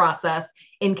disease process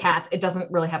in cats. It doesn't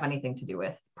really have anything to do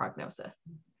with prognosis.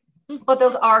 But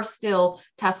those are still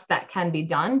tests that can be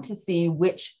done to see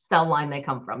which cell line they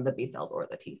come from, the B cells or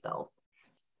the T cells.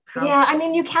 Yeah, I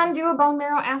mean, you can do a bone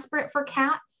marrow aspirate for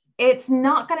cats. It's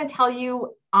not going to tell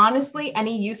you, honestly,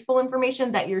 any useful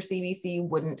information that your CBC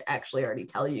wouldn't actually already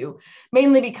tell you,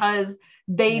 mainly because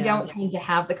they don't tend to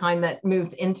have the kind that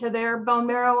moves into their bone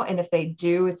marrow. And if they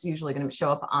do, it's usually going to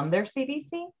show up on their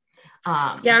CBC.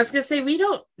 I was going to say, we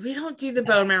don't do the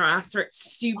bone marrow aspirate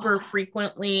super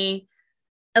frequently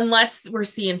unless we're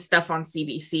seeing stuff on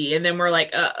CBC. And then we're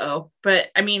like, uh-oh. But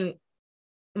I mean,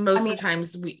 most of the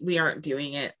times we aren't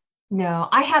doing it. No,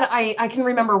 I can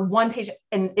remember one patient,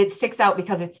 and it sticks out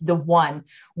because it's the one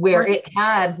where it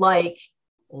had like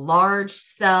large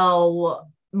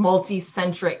cell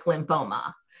multicentric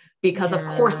lymphoma, because of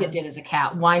course it did as a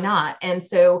cat. Why not? And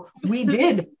so we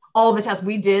did all the tests.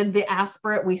 We did the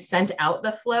aspirate. We sent out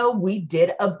the flow. We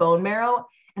did a bone marrow.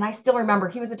 And I still remember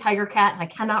he was a tiger cat, and I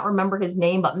cannot remember his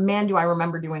name, but man, do I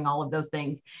remember doing all of those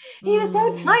things. He was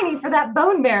so tiny for that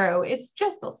bone marrow. It's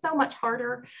just so much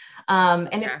harder.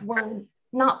 And if we're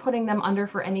not putting them under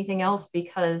for anything else,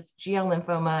 because GL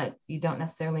lymphoma, you don't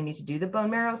necessarily need to do the bone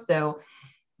marrow. So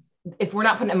if we're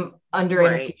not putting them under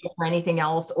anesthesia for anything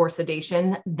else or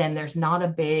sedation, then there's not a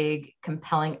big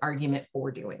compelling argument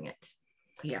for doing it.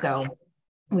 Yeah. So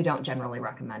we don't generally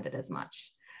recommend it as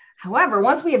much. However,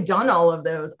 once we have done all of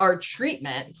those, our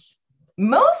treatment,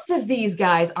 most of these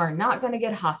guys are not going to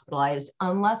get hospitalized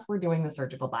unless we're doing the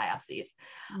surgical biopsies,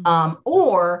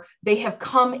 or they have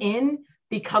come in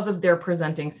because of their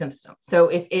presenting symptoms. So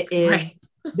if it is,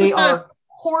 they are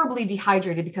horribly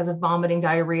dehydrated because of vomiting,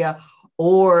 diarrhea,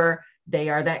 or they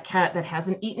are that cat that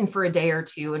hasn't eaten for a day or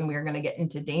two, and we're going to get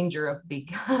into danger of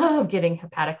getting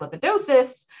hepatic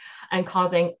lipidosis and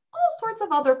causing all sorts of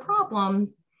other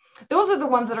problems. Those are the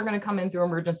ones that are going to come in through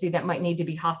emergency that might need to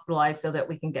be hospitalized so that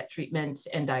we can get treatment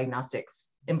and diagnostics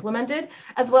implemented,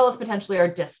 as well as potentially our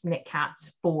dyspneic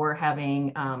cats for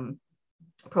having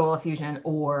pleural effusion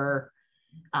or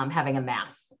having a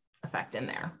mass effect in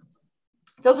there.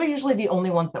 Those are usually the only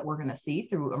ones that we're going to see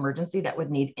through emergency that would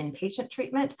need inpatient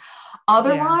treatment.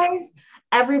 Otherwise,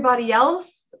 everybody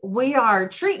else, we are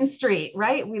treat and street,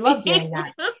 right? We love doing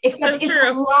that. Except it's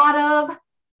a lot of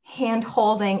hand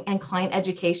holding, and client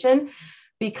education,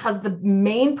 because the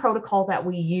main protocol that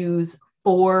we use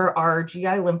for our GI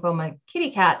lymphoma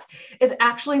kitty cats is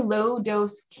actually low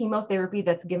dose chemotherapy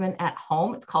that's given at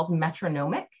home. It's called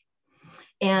Metronomic.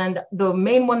 And the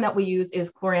main one that we use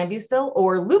is chlorambucil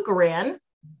or Leukeran.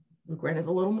 Leukeran is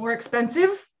a little more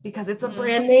expensive because it's a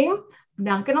brand name,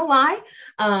 not gonna lie.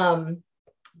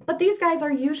 But these guys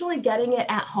are usually getting it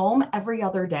at home every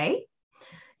other day.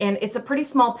 And it's a pretty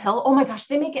small pill. Oh my gosh,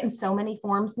 they make it in so many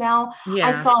forms now. Yeah,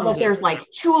 I saw that there's like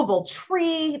chewable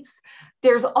treats.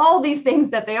 There's all these things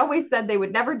that they always said they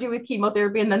would never do with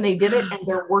chemotherapy, and then they did it and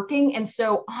they're working. And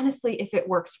so honestly, if it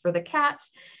works for the cat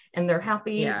and they're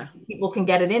happy, people can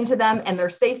get it into them and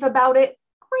they're safe about it,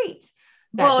 great.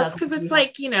 Well, it's because it's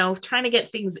like, trying to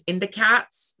get things into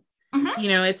cats.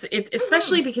 It's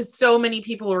especially because so many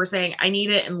people were saying, I need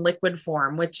it in liquid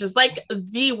form, which is like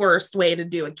the worst way to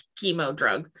do a chemo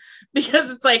drug because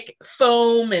it's like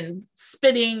foam and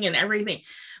spitting and everything.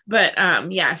 But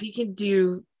if you can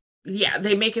do,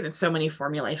 they make it in so many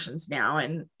formulations now.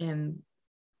 And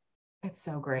it's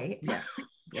so great.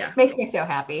 Yeah. Makes me so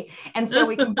happy. And so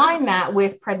we combine that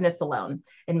with prednisolone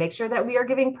and make sure that we are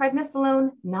giving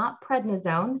prednisolone, not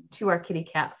prednisone, to our kitty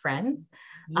cat friends.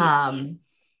 Yes.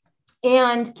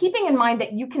 And keeping in mind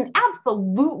that you can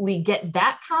absolutely get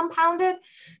that compounded,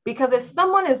 because if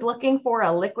someone is looking for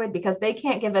a liquid because they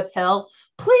can't give a pill,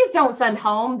 please don't send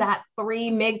home that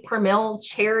 3 mg per mil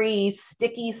cherry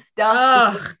sticky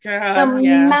stuff. Oh, God, the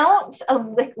amount of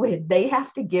liquid they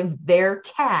have to give their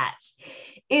cat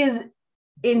is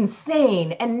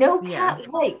insane. And no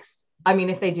cat likes, I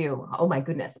mean, if they do, oh my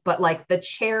goodness, but like the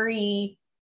cherry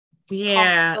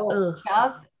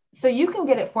stuff. So you can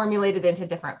get it formulated into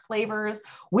different flavors.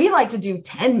 We like to do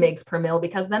 10 mg per mil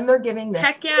because then they're giving this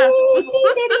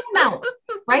amount,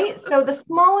 right? So the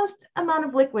smallest amount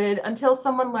of liquid until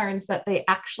someone learns that they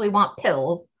actually want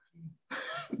pills.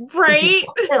 Right.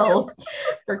 Pills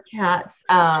for cats.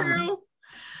 True.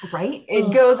 Right?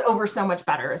 It goes over so much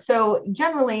better. So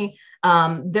generally,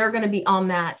 they're going to be on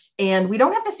that, and we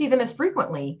don't have to see them as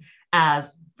frequently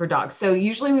as for dogs. So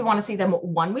usually we want to see them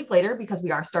 1 week later because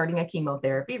we are starting a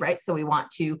chemotherapy, right? So we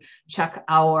want to check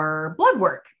our blood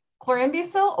work.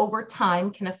 Chlorambucil over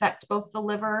time can affect both the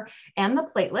liver and the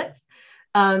platelets.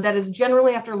 That is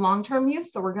generally after long-term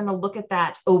use. So we're going to look at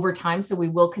that over time. So we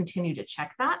will continue to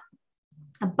check that.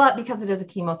 But because it is a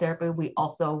chemotherapy, we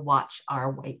also watch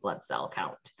our white blood cell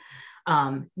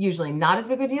count. Usually not as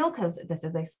big a deal because this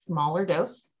is a smaller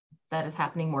dose that is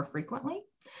happening more frequently.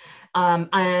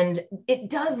 And it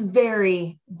does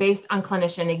vary based on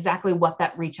clinician exactly what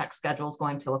that recheck schedule is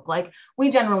going to look like. We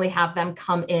generally have them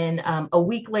come in a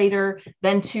week later,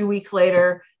 then 2 weeks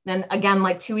later, then again,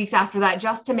 like 2 weeks after that,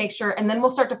 just to make sure. And then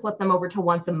we'll start to flip them over to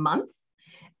once a month,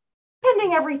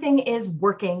 pending everything is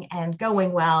working and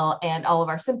going well, and all of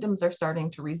our symptoms are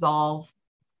starting to resolve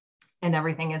and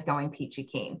everything is going peachy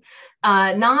keen.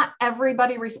 Not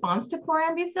everybody responds to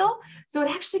chlorambucil, so it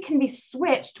actually can be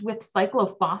switched with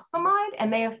cyclophosphamide,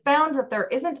 and they have found that there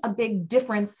isn't a big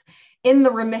difference in the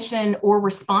remission or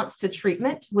response to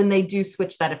treatment when they do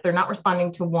switch that. If they're not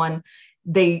responding to one,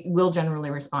 they will generally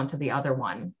respond to the other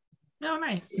one. Oh,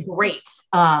 nice. It's great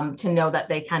to know that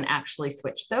they can actually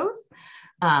switch those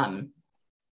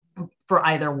for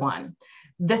either one.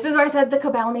 This is where I said the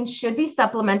cobalamin should be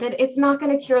supplemented. It's not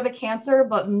going to cure the cancer,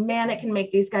 but man, it can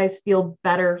make these guys feel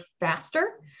better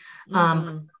faster.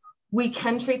 We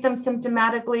can treat them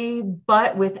symptomatically,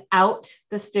 but without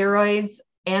the steroids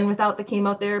and without the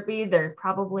chemotherapy, they're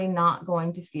probably not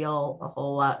going to feel a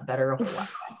whole lot better, a whole lot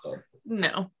faster.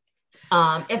 No.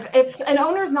 If an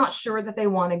owner's not sure that they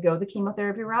want to go the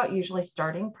chemotherapy route, usually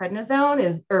starting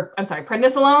prednisolone.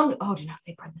 Oh, do not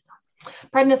say prednisone.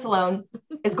 Prednisolone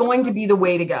is going to be the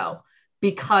way to go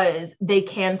because they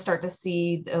can start to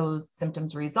see those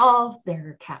symptoms resolve.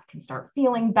 Their cat can start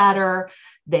feeling better.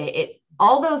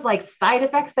 All those like side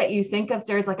effects that you think of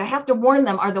steroids, like I have to warn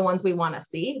them, are the ones we want to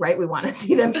see, right? We want to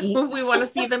see them eat. We want to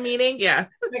see them eating. Yeah.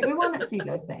 Right? We want to see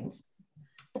those things.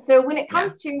 So when it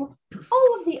comes to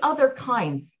all of the other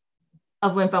kinds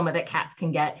of lymphoma that cats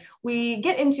can get, we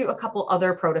get into a couple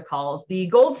other protocols. The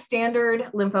gold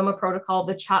standard lymphoma protocol,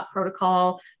 the CHOP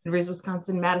protocol, University of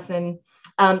Wisconsin, Madison.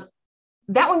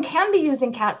 That one can be used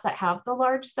in cats that have the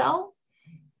large cell.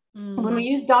 When we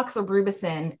use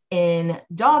doxorubicin in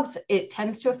dogs, it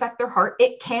tends to affect their heart.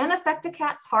 It can affect a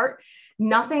cat's heart.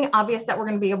 Nothing obvious that we're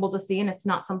going to be able to see, and it's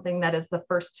not something that is the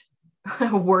first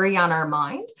worry on our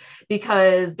mind,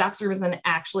 because doxorubicin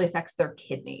actually affects their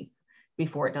kidneys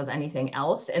before it does anything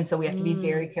else. And so we have to be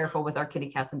very careful with our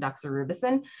kitty cats and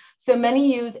doxorubicin. So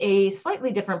many use a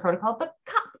slightly different protocol, but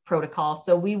protocol.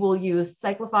 So we will use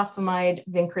cyclophosphamide,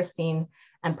 vincristine,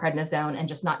 and prednisone, and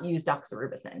just not use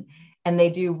doxorubicin. And they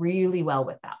do really well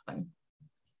with that one.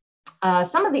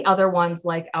 Some of the other ones,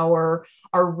 like our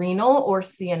renal or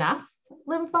CNS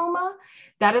lymphoma,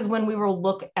 that is when we will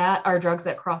look at our drugs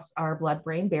that cross our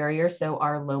blood-brain barrier, so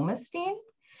our lomustine.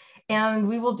 And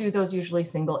we will do those usually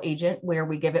single agent, where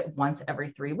we give it once every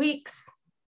 3 weeks.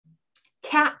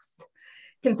 Cats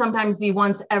can sometimes be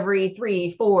once every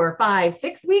 3, 4, 5,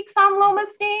 6 weeks on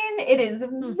lomustine. It is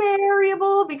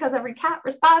variable because every cat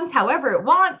responds however it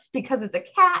wants, because it's a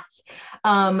cat.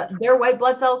 Their white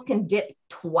blood cells can dip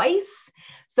twice.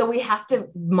 So we have to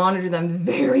monitor them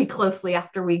very closely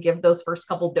after we give those first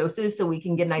couple doses, so we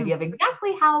can get an idea of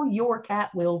exactly how your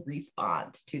cat will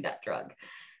respond to that drug.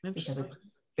 Because it's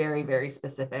very, very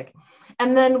specific.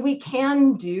 And then we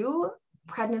can do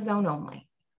prednisone only.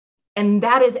 And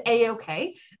that is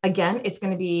A-okay. Again, it's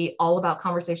going to be all about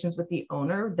conversations with the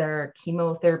owner, their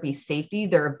chemotherapy safety,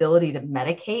 their ability to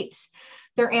medicate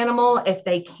their animal. If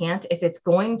they can't, if it's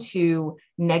going to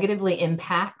negatively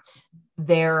impact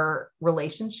their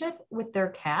relationship with their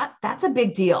cat, that's a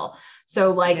big deal.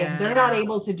 So like, if they're not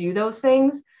able to do those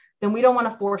things, then we don't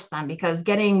want to force them, because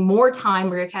getting more time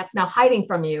where your cat's now hiding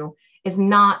from you is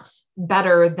not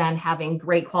better than having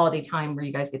great quality time where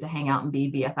you guys get to hang out and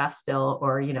be BFF still,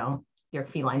 or, you know, your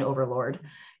feline overlord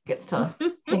gets to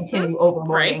continue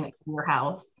overlording your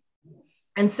house.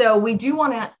 And so we do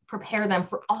want to prepare them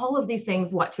for all of these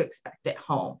things, what to expect at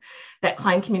home. That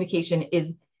client communication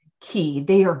is key.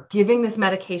 They are giving this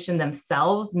medication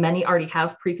themselves. Many already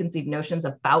have preconceived notions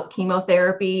about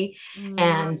chemotherapy,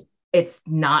 and it's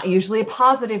not usually a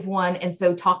positive one. And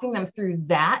so talking them through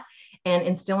that and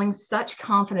instilling such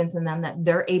confidence in them that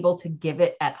they're able to give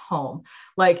it at home.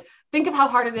 Like, think of how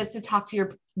hard it is to talk to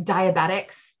your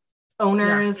diabetics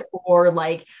owners, or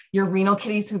like your renal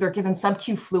kitties who they're given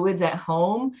sub-Q fluids at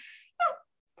home.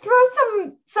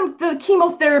 Throw some the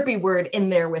chemotherapy word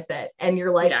in there with it, and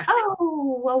you're like,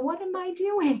 oh, well, what am I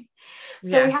doing?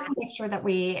 So we have to make sure that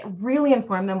we really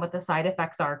inform them what the side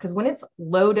effects are, because when it's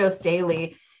low dose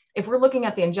daily, if we're looking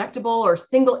at the injectable or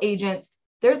single agents,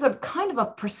 there's a kind of a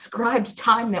prescribed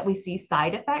time that we see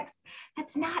side effects.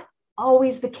 That's not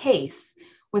always the case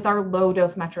with our low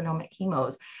dose metronomic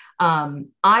chemos.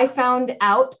 I found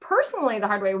out personally the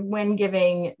hard way when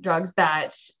giving drugs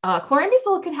that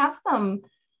chlorambucil can have some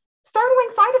startling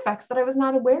side effects that I was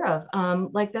not aware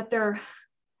of. Like that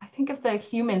I think of the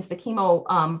humans, the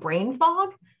chemo brain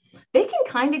fog, they can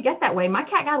kind of get that way. My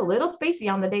cat got a little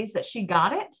spacey on the days that she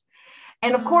got it.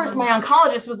 And of course, my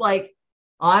oncologist was like,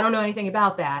 oh, I don't know anything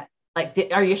about that. Like,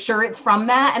 are you sure it's from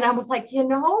that? And I was like,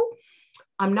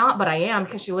 I'm not, but I am,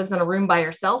 because she lives in a room by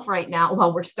herself right now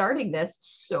while we're starting this.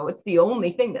 So it's the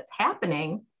only thing that's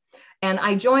happening. And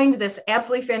I joined this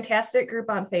absolutely fantastic group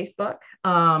on Facebook.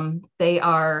 They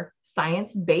are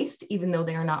science-based, even though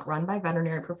they are not run by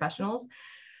veterinary professionals.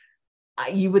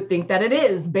 You would think that it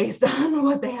is based on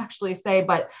what they actually say,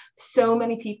 but so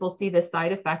many people see this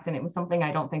side effect. And it was something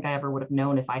I don't think I ever would have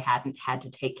known if I hadn't had to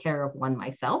take care of one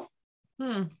myself.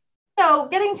 So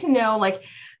getting to know, like,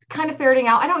 kind of ferreting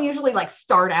out, I don't usually like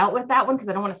start out with that one because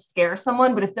I don't want to scare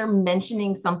someone, but if they're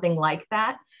mentioning something like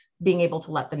that, being able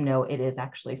to let them know it is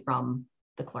actually from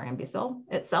the chlorambucil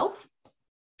itself.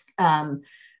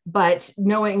 But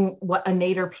knowing what a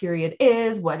nadir period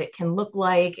is, what it can look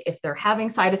like, if they're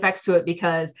having side effects to it,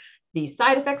 because these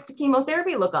side effects to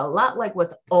chemotherapy look a lot like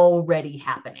what's already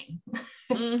happening.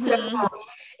 So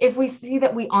if we see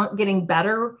that we aren't getting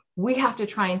better, we have to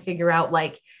try and figure out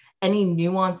like any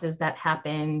nuances that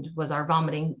happened. Was our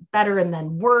vomiting better and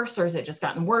then worse, or is it just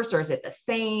gotten worse, or is it the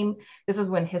same? This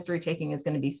is when history taking is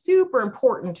going to be super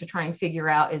important to try and figure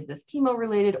out, is this chemo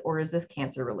related or is this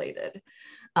cancer related?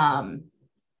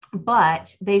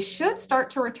 But they should start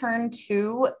to return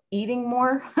to eating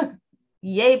more.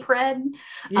 Yay, pred.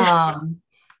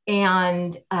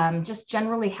 And just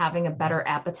generally having a better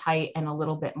appetite and a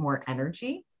little bit more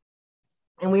energy.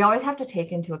 And we always have to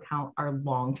take into account our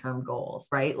long-term goals,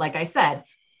 right? Like I said,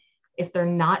 if they're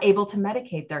not able to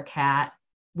medicate their cat,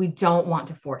 we don't want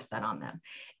to force that on them.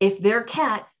 If their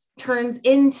cat turns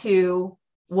into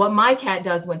what my cat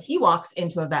does when he walks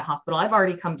into a vet hospital, I've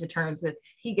already come to terms with,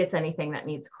 if he gets anything that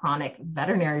needs chronic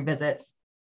veterinary visits,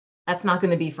 that's not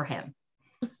going to be for him.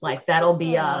 Like that'll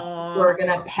be we're going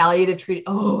to palliative treat.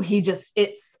 Oh,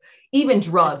 it's even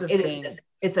drugs.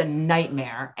 It's a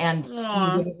nightmare. And you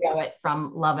wouldn't know it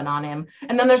from loving on him.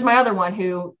 And then there's my other one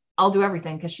who I'll do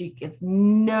everything because she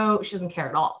doesn't care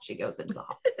at all if she goes into the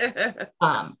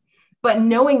hospital. But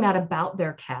knowing that about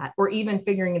their cat, or even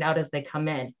figuring it out as they come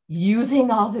in,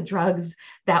 using all the drugs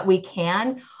that we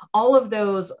can, all of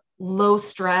those low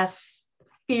stress,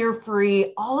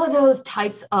 fear-free, all of those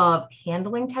types of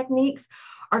handling techniques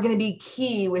are going to be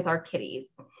key with our kitties.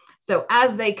 So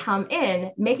as they come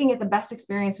in, making it the best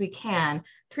experience we can,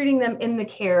 treating them in the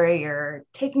carrier,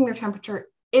 taking their temperature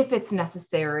if it's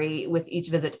necessary with each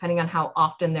visit, depending on how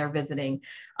often they're visiting,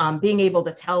 being able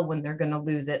to tell when they're going to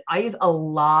lose it. I use a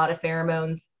lot of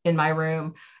pheromones in my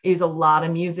room. I use a lot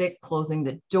of music, closing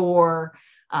the door,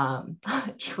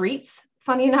 treats,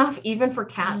 funny enough, even for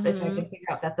cats, if I can figure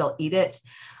out that they'll eat it.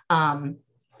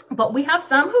 But we have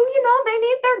some who, they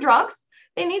need their drugs.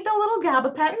 They need the little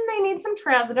gabapentin. They need some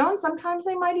trazodone. Sometimes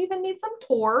they might even need some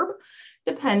Torb,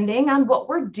 depending on what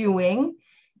we're doing.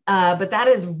 But that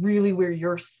is really where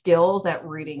your skills at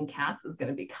reading cats is going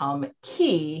to become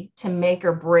key to make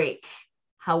or break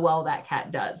how well that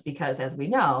cat does. Because as we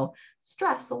know,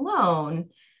 stress alone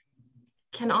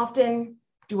can often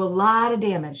do a lot of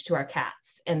damage to our cats.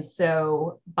 And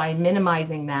so by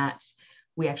minimizing that,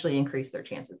 we actually increase their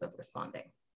chances of responding.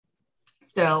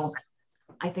 So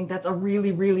I think that's a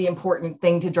really, really important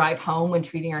thing to drive home when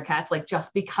treating our cats. Like,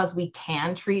 just because we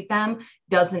can treat them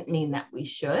doesn't mean that we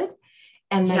should.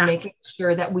 And then making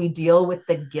sure that we deal with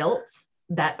the guilt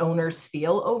that owners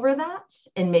feel over that,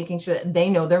 and making sure that they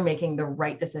know they're making the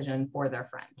right decision for their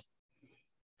friend.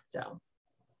 So,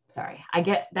 sorry,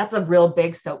 that's a real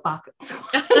big soapbox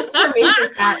for me.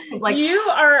 Like, you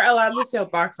are allowed to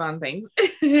soapbox on things.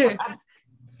 I've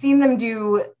seen them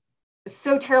do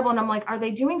so terrible, and I'm like, are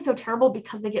they doing so terrible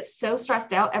because they get so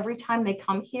stressed out every time they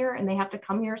come here, and they have to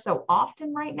come here so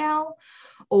often right now?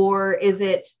 Or is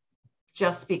it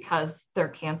just because their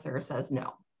cancer says,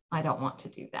 no, I don't want to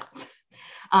do that?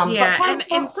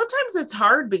 And sometimes it's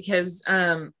hard because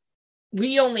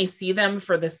we only see them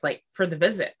for this, like, for the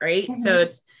visit, right? Mm-hmm. So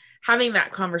it's having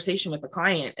that conversation with the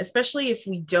client, especially if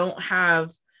we don't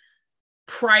have,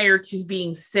 prior to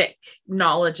being sick,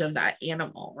 knowledge of that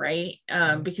animal, right?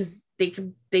 Because they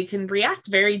can react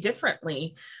very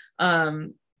differently.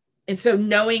 And so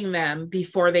knowing them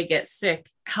before they get sick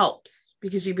helps,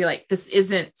 because you'd be like, this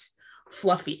isn't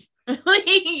fluffy,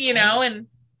 and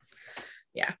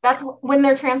that's when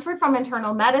they're transferred from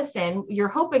internal medicine. You're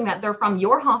hoping that they're from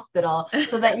your hospital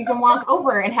so that you can walk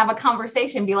over and have a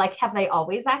conversation, be like, have they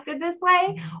always acted this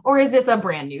way? Or is this a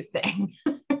brand new thing?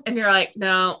 And you're like,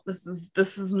 no, this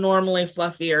is normally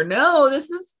Fluffy, or no, this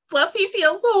is Fluffy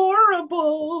feels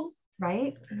horrible.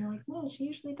 Right? And you're like, no, she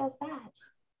usually does that.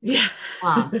 Yeah.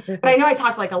 But I know I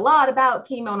talked like a lot about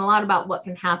chemo and a lot about what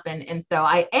can happen. And so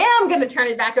I am going to turn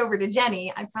it back over to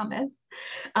Jenny, I promise,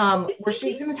 where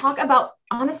she's going to talk about,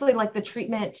 honestly, like the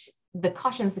treatment, the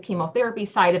cautions, the chemotherapy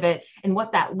side of it, and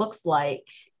what that looks like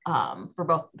for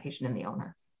both the patient and the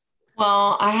owner.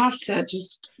 Well, I have to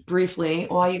just briefly,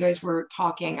 while you guys were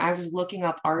talking, I was looking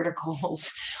up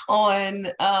articles on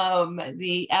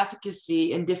the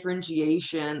efficacy and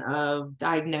differentiation of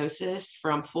diagnosis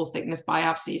from full thickness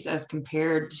biopsies as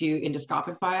compared to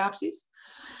endoscopic biopsies.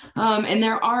 And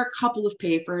there are a couple of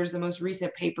papers. The most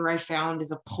recent paper I found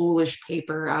is a Polish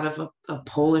paper out of a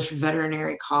Polish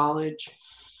veterinary college.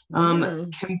 I'll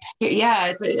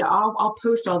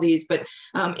post all these, but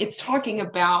it's talking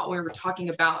about, we were talking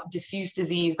about diffuse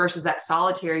disease versus that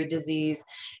solitary disease,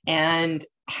 and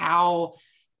how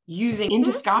using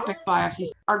endoscopic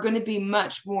biopsies are going to be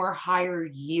much more higher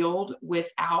yield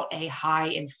without a high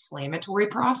inflammatory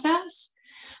process.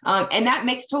 And that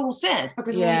makes total sense,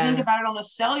 because when we think about it on a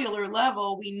cellular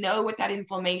level, we know what that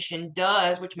inflammation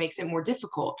does, which makes it more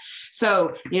difficult.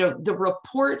 So, the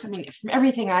reports, from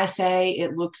everything I say,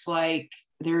 it looks like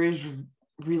there is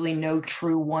really no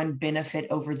true one benefit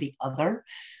over the other,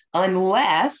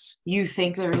 unless you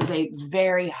think there is a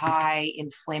very high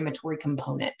inflammatory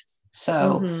component.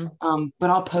 So,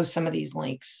 but I'll post some of these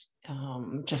links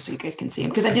just so you guys can see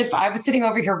them, because I was sitting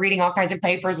over here reading all kinds of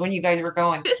papers when you guys were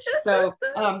going. So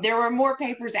there were more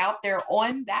papers out there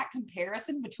on that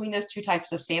comparison between those two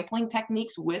types of sampling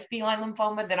techniques with feline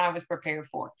lymphoma than I was prepared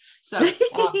for. So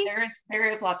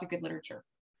there is lots of good literature.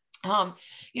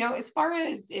 As far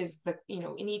as the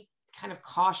any kind of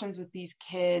cautions with these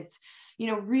kids,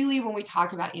 really when we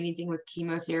talk about anything with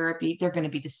chemotherapy, they're going to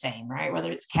be the same, right?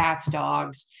 Whether it's cats,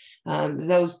 dogs,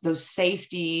 those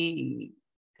safety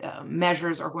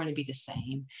measures are going to be the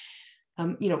same.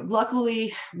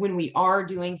 Luckily, when we are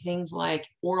doing things like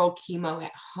oral chemo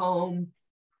at home,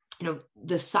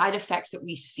 the side effects that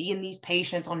we see in these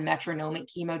patients on metronomic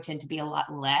chemo tend to be a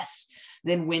lot less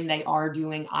than when they are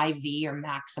doing IV or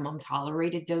maximum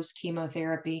tolerated dose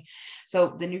chemotherapy.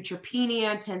 So the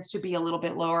neutropenia tends to be a little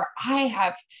bit lower. I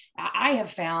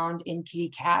have found in kitty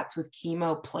cats with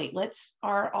chemo, platelets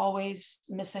are always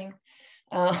missing.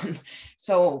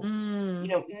 So,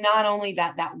 not only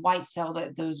that white cell,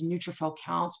 that those neutrophil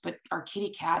counts, but our kitty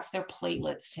cats, their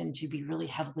platelets tend to be really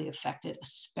heavily affected,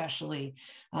 especially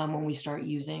when we start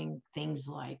using things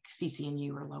like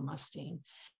CCNU or lomustine.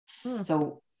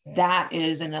 So that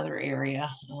is another area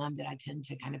that I tend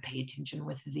to kind of pay attention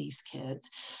with these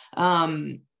kids.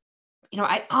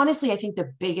 I honestly, I think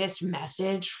the biggest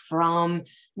message from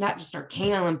not just our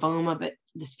canine lymphoma, but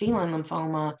this feline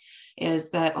lymphoma,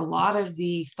 is that a lot of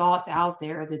the thoughts out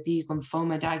there that these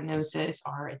lymphoma diagnoses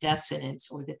are a death sentence,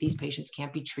 or that these patients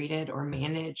can't be treated or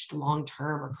managed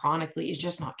long-term or chronically, is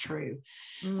just not true.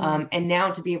 And now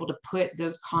to be able to put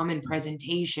those common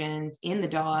presentations in the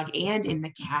dog and in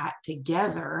the cat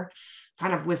together,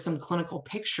 kind of with some clinical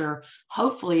picture,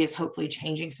 hopefully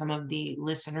changing some of the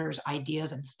listeners'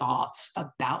 ideas and thoughts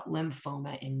about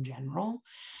lymphoma in general.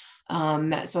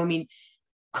 So, I mean,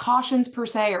 cautions per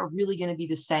se are really going to be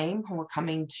the same when we're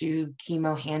coming to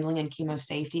chemo handling and chemo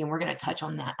safety, and we're going to touch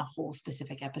on that in a whole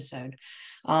specific episode.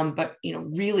 But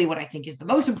really what I think is the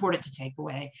most important to take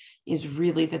away is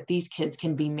really that these kids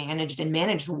can be managed, and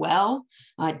managed well,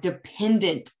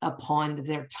 dependent upon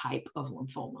their type of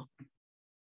lymphoma.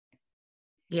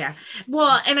 Yeah.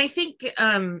 Well, and I think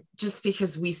just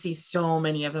because we see so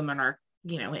many of them in our,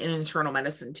 in internal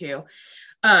medicine too,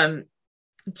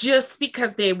 just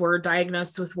because they were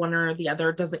diagnosed with one or the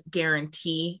other doesn't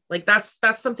guarantee, like that's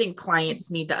something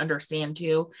clients need to understand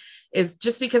too, is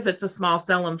just because it's a small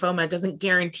cell lymphoma doesn't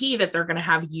guarantee that they're going to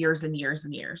have years and years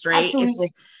and years, right?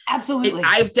 Absolutely.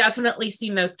 I've definitely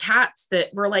seen those cats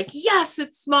that were like, yes,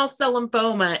 it's small cell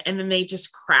lymphoma, and then they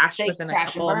just crash within a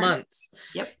couple of months.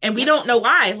 Yep. And we don't know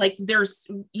why. Like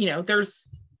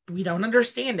we don't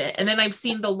understand it. And then I've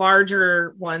seen the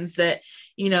larger ones that,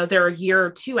 they're a year or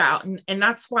two out. And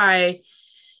that's why,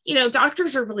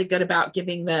 doctors are really good about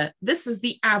giving this is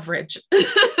the average.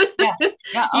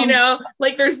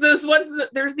 Like there's those ones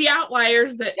there's the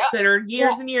outliers that are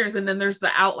years and years. And then there's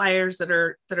the outliers that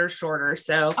are shorter.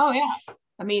 So,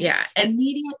 I mean, and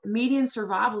median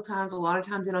survival times, a lot of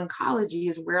times in oncology,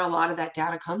 is where a lot of that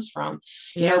data comes from,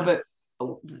 but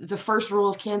the first rule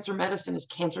of cancer medicine is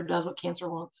cancer does what cancer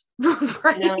wants.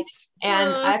 Right.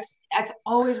 And that's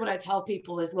always what I tell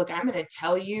people is, look, I'm going to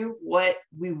tell you what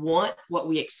we want, what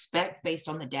we expect based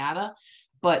on the data,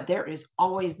 but there is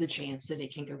always the chance that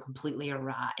it can go completely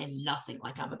awry and nothing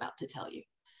like I'm about to tell you.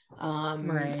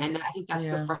 Right. And I think that's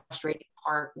the frustrating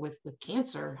part with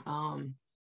cancer.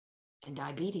 And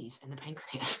diabetes and the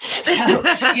pancreas. So,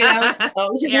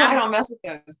 which is why I don't mess with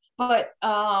those. But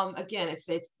again, it's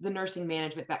the nursing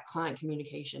management, that client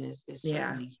communication is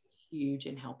certainly huge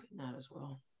in helping that as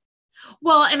well.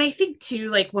 Well, and I think too,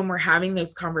 like when we're having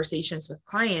those conversations with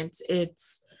clients,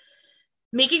 it's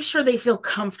making sure they feel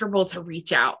comfortable to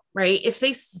reach out, right? If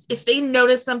they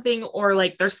notice something, or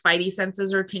like their spidey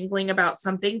senses are tingling about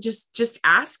something, just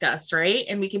ask us, right?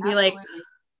 And we can be like,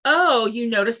 oh, you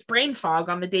noticed brain fog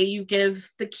on the day you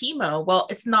give the chemo. Well,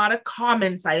 it's not a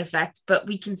common side effect, but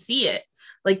we can see it.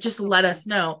 Like, just let us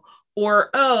know.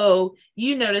 Or, oh,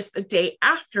 you noticed the day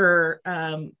after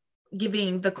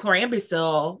giving the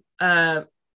chlorambucil,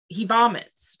 he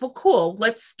vomits. Well, cool.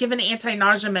 Let's give an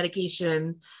anti-nausea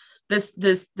medication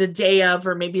the day of,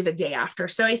 or maybe the day after.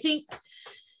 So I think,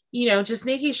 just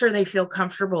making sure they feel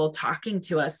comfortable talking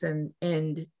to us, and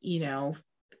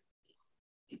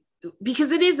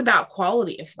because it is about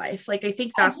quality of life. Like, I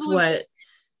think that's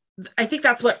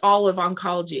what all of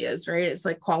oncology is, right? It's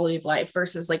like quality of life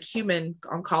versus like human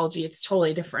oncology. It's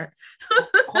totally different.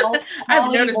 Quality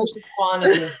versus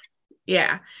quantity.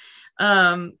 Yeah.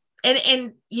 And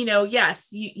yes,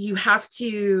 you have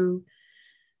to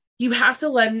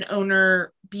let an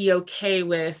owner be okay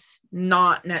with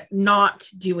not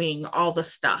doing all the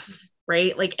stuff,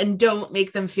 right? Like, and don't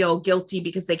make them feel guilty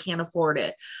because they can't afford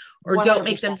it. Or 100%. Don't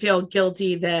make them feel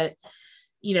guilty that,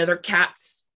 their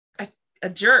cat's a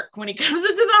jerk when he comes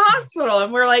into the hospital.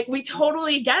 And we're like, we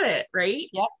totally get it. Right.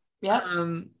 Yep.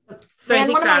 So I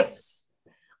think that's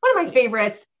one of my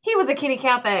favorites. He was a kitty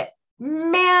cat that,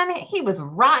 man, he was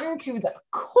rotten to the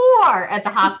core at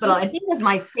the hospital. And he was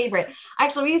my favorite.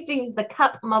 Actually, we used to use the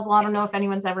cup muzzle. I don't know if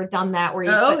anyone's ever done that, where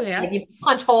you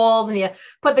punch holes and you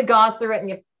put the gauze through it and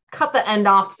you cut the end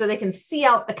off so they can see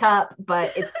out the cup, but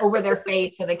it's over their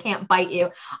face so they can't bite you.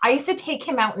 I used to take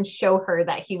him out and show her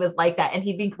that he was like that, and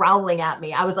he'd be growling at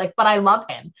me. I was like, but I love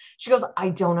him. She goes, I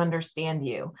don't understand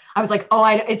you. I was like,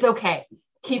 it's okay.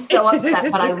 He's so upset,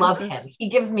 but I love him. He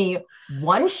gives me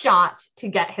one shot to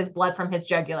get his blood from his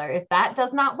jugular. If that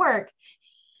does not work,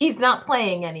 he's not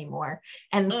playing anymore.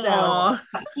 And so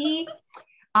he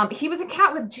was a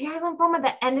cat with GI lymphoma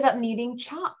that ended up needing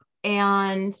CHOP.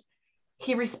 And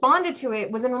he responded to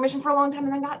it, was in remission for a long time,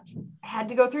 and then had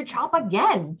to go through CHOP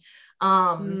again.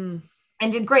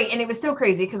 And did great. And it was so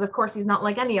crazy because of course he's not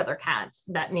like any other cat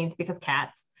that needs, because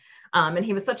cats. And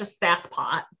he was such a sass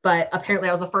pot, but apparently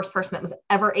I was the first person that was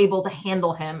ever able to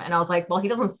handle him. And I was like, well, he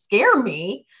doesn't scare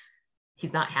me.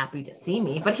 He's not happy to see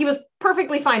me, but he was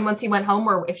perfectly fine once he went home,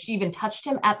 or if she even touched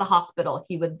him at the hospital,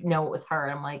 he would know it was her.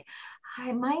 And I'm like,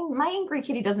 hi, my angry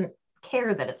kitty doesn't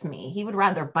care that it's me. He would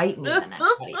rather bite me than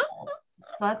anybody else.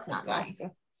 So that's not nice.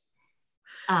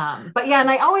 Awesome. But yeah, and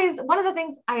I always, one of the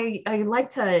things I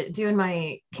like to do in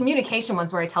my communication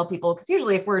ones where I tell people, because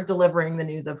usually if we're delivering the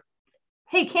news of,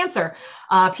 hey, cancer,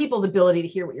 people's ability to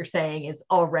hear what you're saying is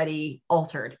already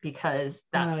altered, because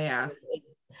that's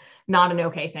not an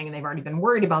okay thing. And they've already been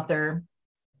worried about their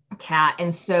cat.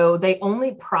 And so they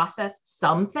only process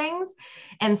some things.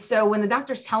 And so when the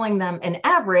doctor's telling them an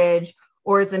average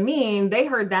or it's a mean, they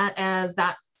heard that as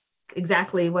that's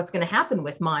exactly what's going to happen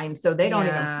with mine. So they don't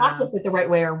even process it the right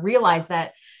way or realize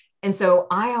that. And so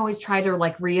I always try to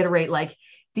like reiterate, like,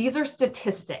 these are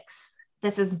statistics.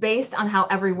 This is based on how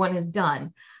everyone is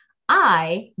done.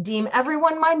 I deem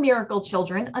everyone my miracle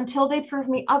children until they prove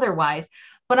me otherwise,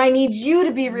 but I need you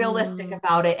to be realistic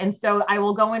about it. And so I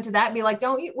will go into that and be like,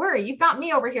 don't you worry. You've got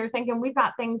me over here thinking we've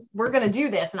got things, we're going to do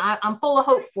this. And I'm full of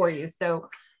hope for you. So,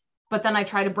 but then I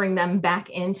try to bring them back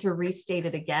in to restate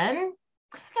it again.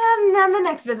 And then the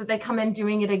next visit, they come in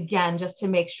doing it again, just to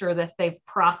make sure that they've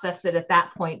processed it at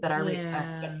that point, that our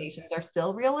expectations are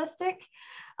still realistic,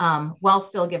 while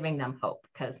still giving them hope,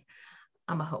 because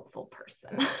I'm a hopeful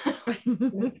person.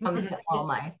 Comes to all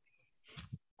my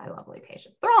lovely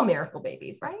patients. They're all miracle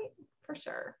babies, right? For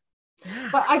sure.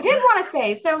 But I did want to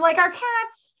say, so like our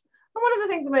cats, one of the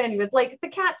things I'm going to end with, like the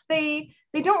cats, they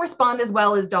don't respond as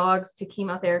well as dogs to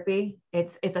chemotherapy.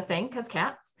 It's a thing, because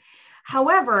cats.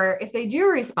 However, if they do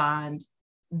respond,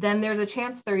 then there's a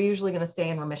chance they're usually going to stay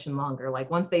in remission longer. Like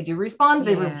once they do respond,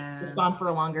 they respond for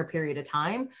a longer period of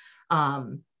time.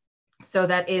 So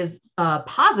that is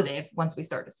positive once we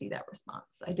start to see that response.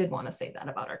 I did want to say that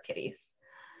about our kitties.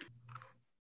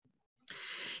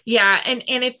 Yeah. And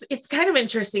it's kind of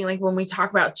interesting, like when we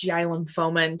talk about GI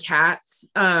lymphoma in cats,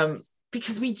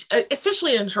 because we,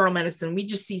 especially in internal medicine, we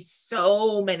just see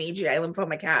so many GI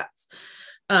lymphoma cats,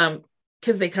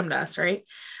 because they come to us, right?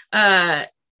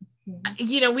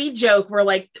 We joke, we're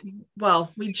like,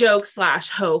 well, we joke /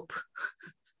 hope.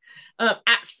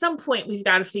 At some point, we've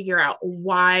got to figure out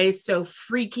why so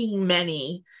freaking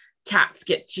many cats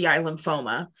get GI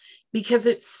lymphoma, because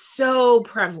it's so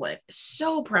prevalent.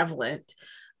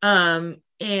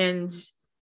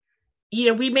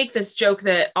 We make this joke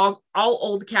that all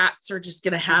old cats are just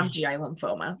going to have GI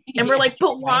lymphoma. And we're like,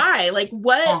 but why? Like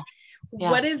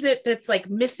what is it that's like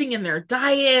missing in their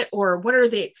diet, or what are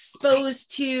they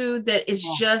exposed to that is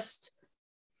just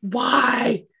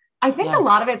why? I think a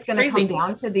lot of it's going to come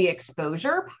down to the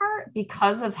exposure part,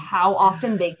 because of how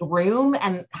often they groom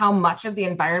and how much of the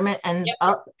environment ends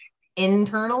up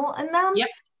internal in them.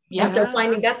 Yeah. And so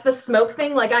finding, that's the smoke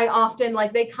thing. Like I often,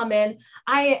 like they come in,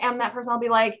 I am that person. I'll be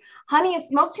like, honey, you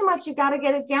smoke too much. You got to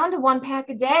get it down to 1 pack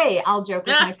a day. I'll joke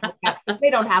with my cats because they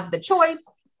don't have the choice.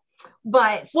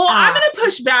 But I'm going to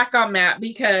push back on that,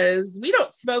 because we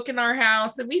don't smoke in our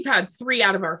house, and we've had 3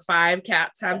 out of our 5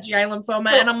 cats have GI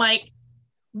lymphoma. And I'm like,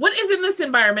 what is in this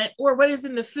environment, or what is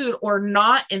in the food, or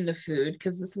not in the food?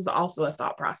 Because this is also a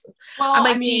thought process. Well, I'm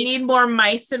like, do you need more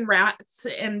mice and rats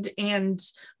and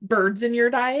birds in your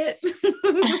diet?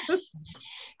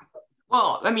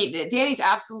 Well, I mean, Danny's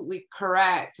absolutely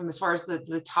correct. As far as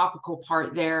the topical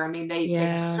part there, I mean, they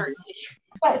certainly.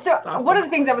 But so awesome. One of the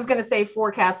things I was going to say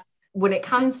for cats, when it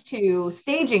comes to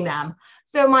staging them,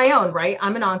 so my own, right?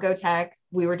 I'm an oncotech.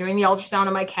 We were doing the ultrasound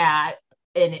on my cat,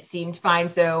 and it seemed fine.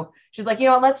 So she's like,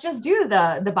 let's just do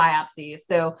the biopsy.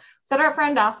 So set her up for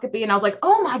endoscopy. And I was like,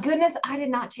 oh my goodness, I did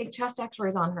not take chest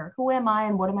x-rays on her. Who am I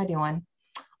and what am I doing?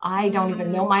 I don't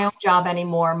even know my own job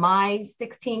anymore. My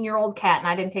 16-year-old cat, and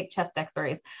I didn't take chest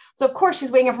x-rays. So of course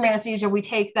she's waiting for anesthesia. We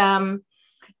take them.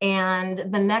 And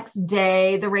the next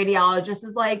day the radiologist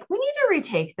is like, we need to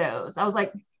retake those. I was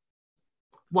like,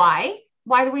 why?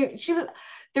 Why do we,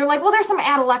 they're like, well, there's some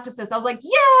atelectasis. I was like,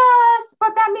 yes,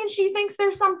 but that means she thinks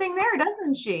there's something there,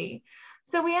 doesn't she?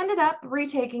 So we ended up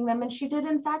retaking them, and she did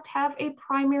in fact have a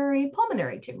primary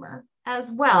pulmonary tumor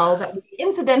as well that we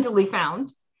incidentally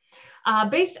found.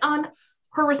 Based on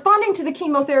her responding to the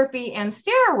chemotherapy and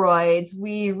steroids,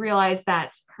 we realized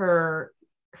that her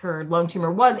lung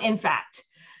tumor was in fact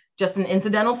just an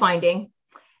incidental finding.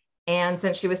 And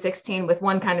since she was 16 with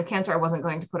one kind of cancer, I wasn't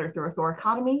going to put her through a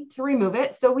thoracotomy to remove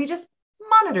it. So we just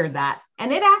monitored that.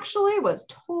 And it actually was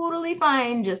totally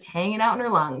fine, just hanging out in her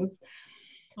lungs.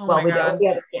 Oh well, my we God. don't. We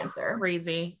have cancer.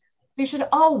 Crazy. So you should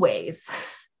always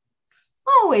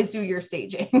do your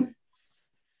staging.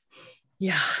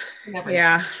 Yeah. Never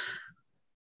Yeah. know.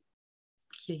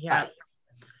 Yeah.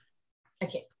 I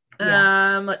can't.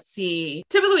 Yeah. Let's see.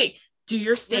 Tip of the week. Do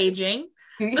your staging.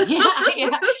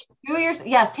 Yeah.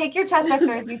 Yes, take your chest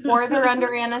x-rays before they're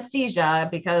under anesthesia,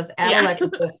 because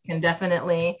atelectasis can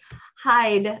definitely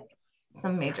hide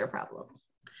some major problems.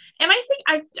 And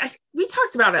I think we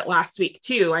talked about it last week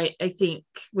too. I think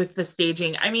with the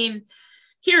staging. I mean,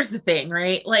 here's the thing,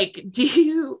 right? Like, do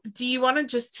you want to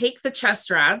just take the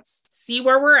chest rads, see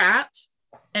where we're at,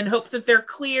 and hope that they're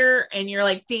clear, and you're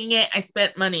like, dang it, I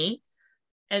spent money,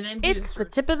 and then It's the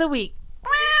tip of the week.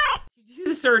 Do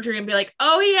the surgery and be like,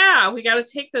 oh yeah, we got to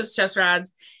take those chest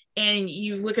rads, and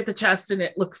you look at the chest and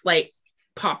it looks like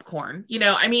popcorn.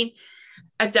 I mean,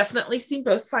 I've definitely seen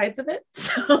both sides of it.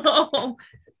 So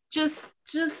just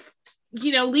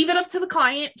leave it up to the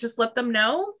client. Just let them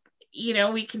know,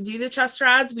 we can do the chest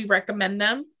rads. We recommend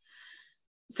them.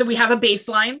 So we have a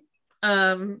baseline,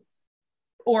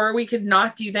 or we could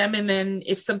not do them. And then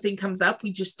if something comes up,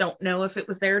 we just don't know if it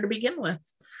was there to begin with.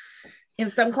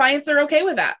 And some clients are okay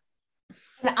with that.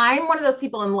 And I'm one of those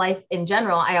people in life in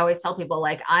general. I always tell people,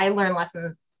 like, I learn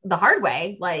lessons the hard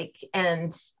way,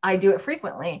 and I do it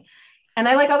frequently. And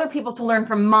I like other people to learn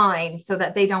from mine so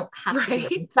that they don't have to do it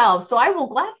themselves. So I will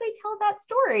gladly tell that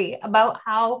story about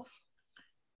how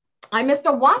I missed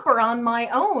a Whopper on my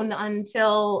own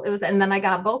until it was, and then I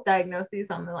got both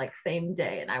diagnoses on the same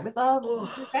day, and I was a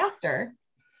disaster.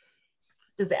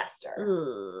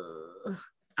 Ugh.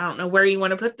 I don't know where you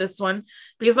want to put this one,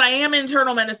 because I am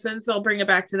internal medicine. So I'll bring it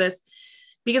back to this,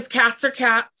 because cats are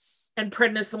cats and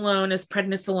prednisolone is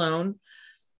prednisolone.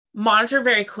 Monitor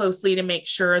very closely to make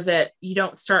sure that you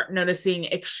don't start noticing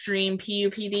extreme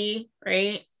PUPD,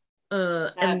 right?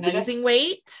 And losing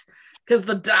weight, because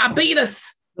the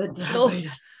diabetes.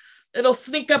 It'll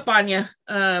sneak up on you.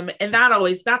 And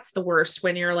that's the worst,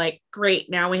 when you're like, great,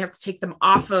 now we have to take them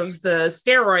off of the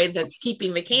steroid that's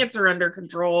keeping the cancer under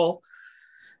control.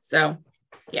 So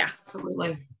yeah,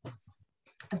 absolutely.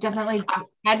 I've definitely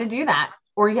had to do that,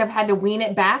 or you have had to wean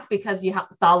it back because you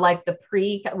saw the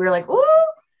we were like,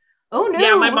 oh no.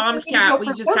 Yeah, my mom's cat, we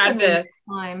just had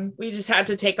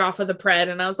to take off of the pred,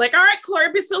 and I was like, all right,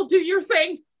 Chlorbacil, do your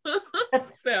thing.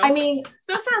 So I mean,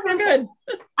 so far we're good.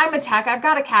 I'm a tech. I've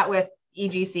got a cat with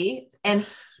EGC, and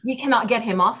we cannot get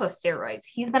him off of steroids.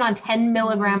 He's been on 10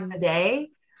 milligrams a day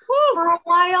for a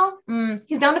while.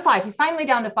 He's down to 5. He's finally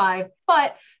down to 5,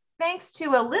 but thanks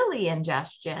to a Lilly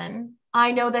ingestion,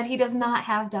 I know that he does not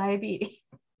have diabetes.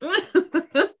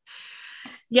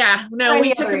 Yeah, no,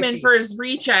 we took him in for his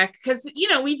recheck, because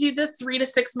we do the 3 to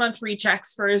 6 month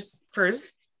rechecks for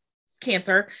his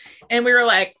cancer, and we were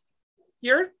like,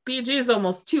 your BG is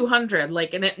almost 200,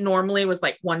 and it normally was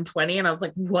 120, and I was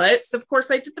like, what? So of course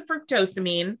I did the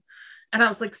fructosamine, and I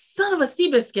was like, son of a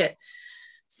sea biscuit.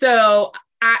 So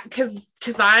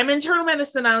because I'm internal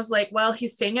medicine, I was like, well,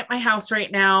 he's staying at my house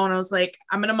right now, and I was like,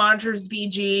 I'm gonna monitor his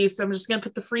BG, so I'm just gonna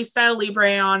put the Freestyle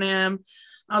Libre on him.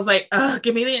 I was like,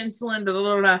 give me the insulin, blah,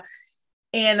 blah, blah.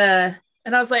 And I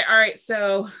was like, all right,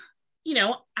 so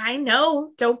I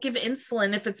know, don't give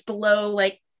insulin if it's below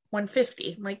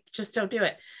 150. Just don't do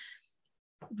it.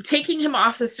 Taking him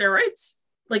off the steroids,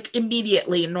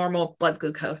 immediately normal blood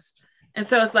glucose. And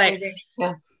so it's like,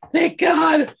 yeah, thank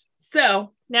God.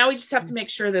 So now we just have to make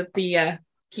sure that the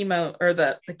chemo, or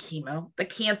the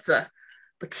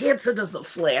cancer doesn't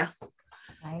flare.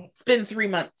 Right. It's been 3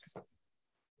 months.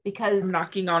 Because I'm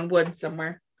knocking on wood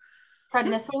somewhere.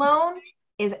 Prednisolone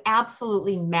is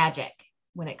absolutely magic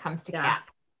when it comes to cats.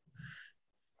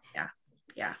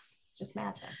 Yeah. It's just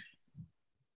magic.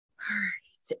 All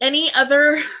right. Any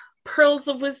other pearls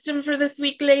of wisdom for this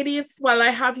week, ladies, while I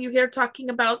have you here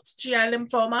talking about GI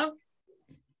lymphoma?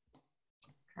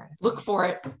 Look for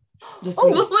it this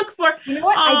week. Look for it. You know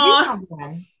what?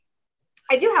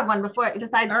 I do have one before,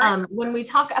 besides, right. When we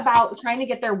talk about trying to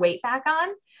get their weight back on,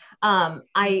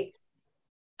 I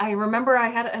remember I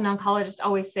had an oncologist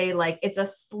always say, it's a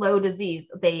slow disease.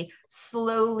 They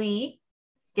slowly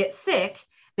get sick.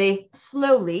 They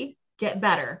slowly get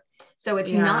better. So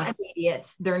it's not immediate.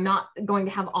 They're not going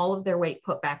to have all of their weight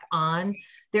put back on.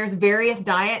 There's various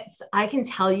diets. I can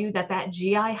tell you that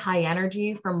GI high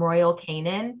energy from Royal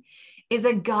Canin is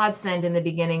a godsend in the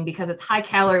beginning, because it's high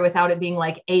calorie without it being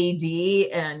AD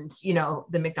and,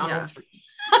 the McDonald's.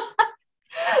 Yeah.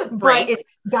 But it's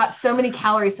got so many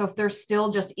calories. So if they're still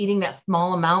just eating that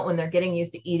small amount when they're getting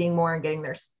used to eating more and getting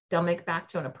their stomach back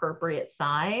to an appropriate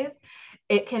size,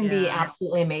 it can be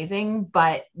absolutely amazing.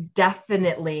 But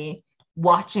definitely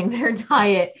watching their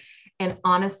diet, and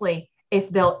honestly, if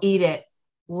they'll eat it,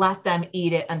 let them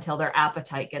eat it until their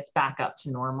appetite gets back up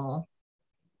to normal.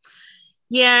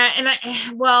 Yeah.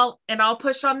 And I'll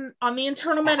push on the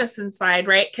internal medicine side,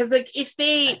 right? Because like if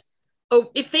they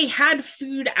had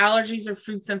food allergies or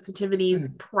food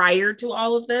sensitivities prior to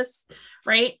all of this,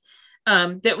 right?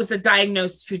 That was a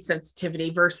diagnosed food sensitivity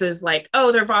versus like,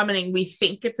 oh, they're vomiting, we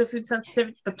think it's a food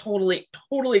sensitivity, but totally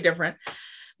different.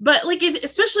 But like,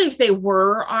 especially if they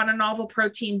were on a novel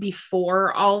protein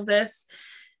before all of this,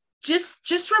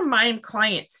 just remind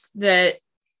clients that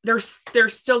they're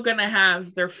still going to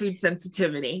have their food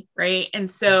sensitivity, right? And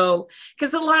so,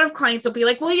 because a lot of clients will be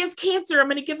like, well, he has cancer, I'm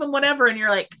going to give him whatever, and you're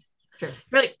like,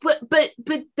 but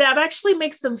that actually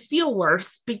makes them feel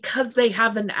worse because they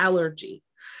have an allergy.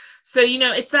 So,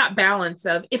 it's that balance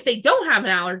of, if they don't have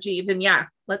an allergy, then yeah,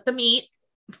 let them eat.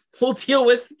 We'll deal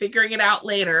with figuring it out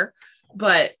later.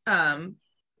 But,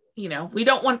 we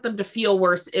don't want them to feel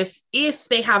worse if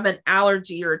they have an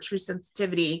allergy or a true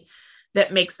sensitivity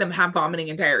that makes them have vomiting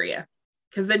and diarrhea.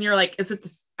 Because then you're like, is it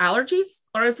the allergies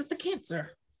or is it the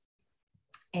cancer?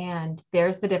 And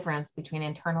there's the difference between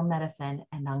internal medicine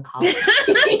and oncology.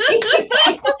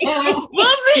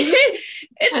 Well, see,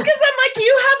 it's because I'm like,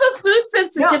 you have a food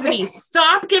sensitivity.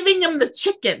 Stop giving them the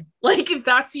chicken. Like,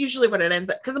 that's usually what it ends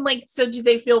up. Because I'm like, so do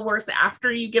they feel worse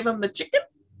after you give them the chicken?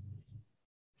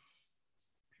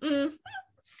 It's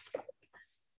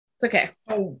okay.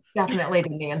 I definitely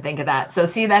didn't even think of that. So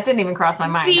see, that didn't even cross my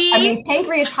mind. See? I mean,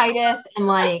 pancreatitis and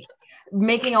like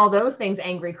making all those things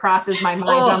angry crosses my mind.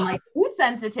 Oh. I'm like, food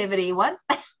sensitivity. What's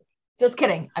that? Just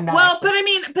kidding. I'm not. Well,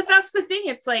 actually. but that's the thing.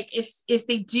 It's like, if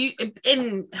they do,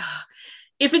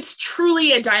 if it's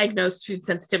truly a diagnosed food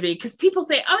sensitivity, because people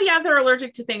say, oh yeah, they're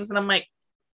allergic to things. And I'm like,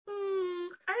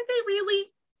 are they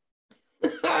really?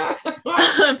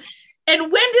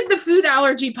 And when did the food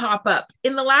allergy pop up?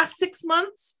 In the last 6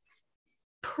 months?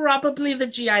 Probably the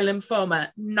GI lymphoma,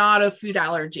 not a food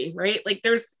allergy, right? Like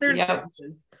there's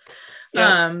differences.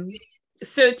 Yep.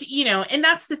 So, and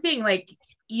that's the thing, like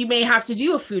you may have to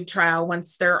do a food trial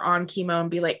once they're on chemo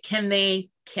and be like, can they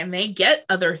get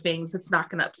other things that's not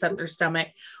going to upset their stomach?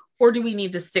 Or do we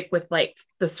need to stick with like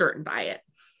the certain diet?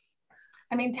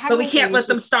 I mean, but we can't let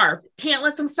them starve.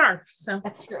 So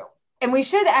that's true. And we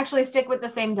should actually stick with the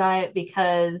same diet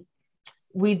because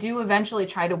we do eventually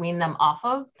try to wean them off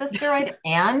of the steroid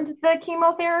and the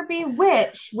chemotherapy,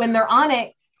 which when they're on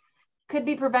it could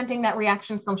be preventing that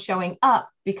reaction from showing up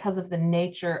because of the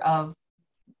nature of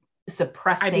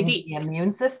suppressing IBD. The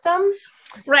immune system.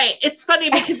 Right. It's funny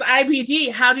because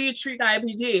IBD, how do you treat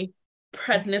IBD?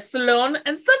 Prednisolone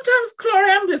and sometimes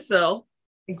chlorambucil.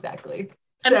 Exactly.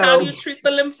 And how do you treat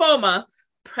the lymphoma?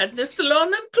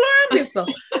 Prednisolone and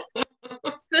chlorambucil.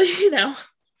 So,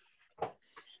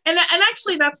 and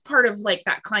actually that's part of like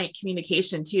that client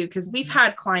communication too, because we've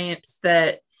had clients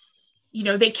that,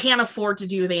 they can't afford to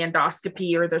do the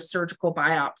endoscopy or the surgical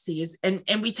biopsies.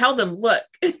 And we tell them, look,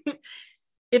 if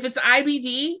it's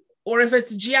IBD or if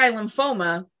it's GI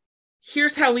lymphoma,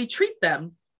 here's how we treat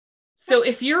them. So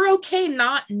if you're okay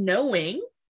not knowing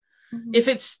if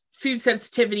it's food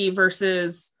sensitivity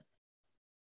versus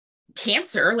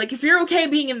cancer, like if you're okay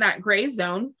being in that gray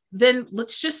zone, then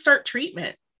let's just start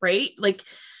treatment, right? Like,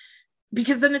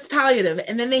 because then it's palliative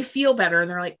and then they feel better and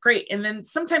they're like, great. And then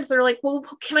sometimes they're like, well,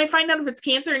 can I find out if it's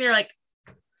cancer? And you're like,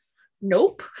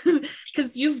 nope,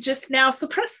 because you've just now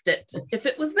suppressed it if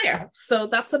it was there. So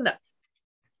that's enough.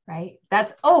 Right.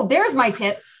 There's my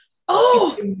tip.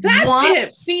 Oh, that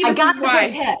tip. See, this is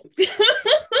why. Tip.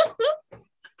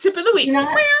 Tip of the week.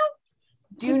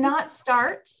 Do not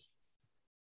start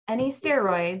any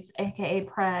steroids, aka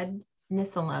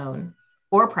prednisolone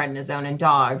or prednisone in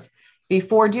dogs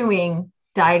before doing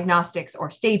diagnostics or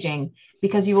staging,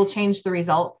 because you will change the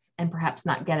results and perhaps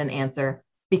not get an answer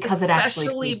because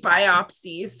especially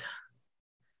biopsies.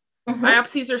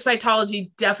 Biopsies or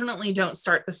cytology definitely don't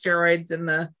start the steroids and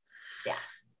the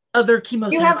other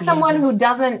chemotherapy. You have someone who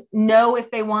doesn't know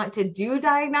if they want to do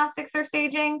diagnostics or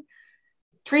staging,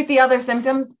 treat the other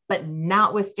symptoms, but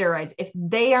not with steroids. If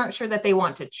they aren't sure that they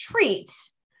want to treat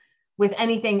with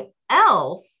anything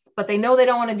else, but they know they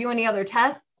don't want to do any other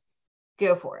tests,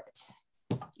 go for it.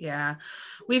 Yeah.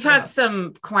 We've had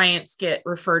some clients get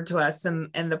referred to us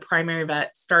and the primary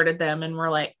vet started them and we're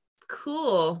like,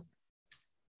 cool.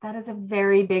 That is a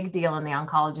very big deal in the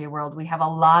oncology world. We have a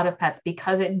lot of pets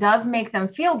because it does make them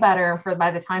feel better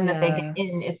by the time that they get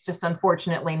in. It's just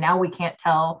unfortunately now we can't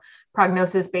tell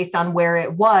prognosis based on where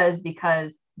it was,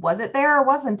 because was it there or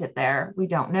wasn't it there? We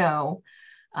don't know.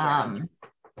 It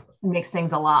makes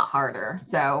things a lot harder.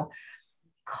 So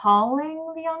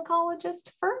calling the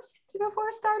oncologist first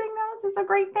before starting those is a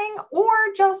great thing, or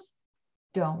just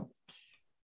don't.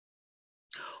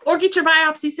 Or get your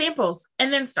biopsy samples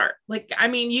and then start. Like, I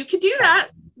mean, you could do that.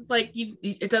 Like,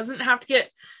 it doesn't have to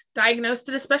get diagnosed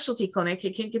at a specialty clinic.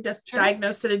 It can get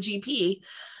diagnosed at a GP.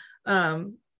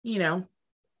 You know,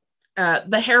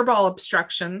 the hairball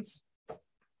obstructions,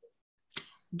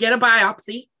 get a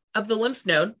biopsy of the lymph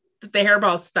node that the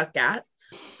hairball is stuck at.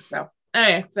 So,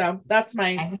 anyway, so that's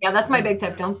my big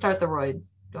tip. Don't start the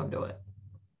roids. Don't do it.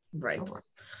 Right. All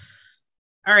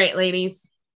right, ladies.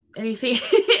 Anything,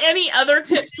 any other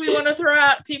tips we want to throw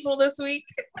at people this week?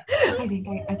 I think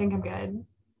I'm good.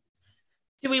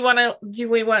 Do we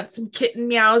want some kitten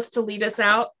meows to lead us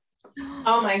out?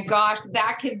 Oh my gosh,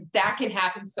 that can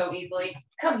happen so easily.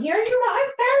 Come here, you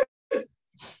monsters.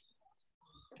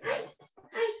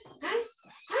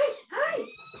 Hi.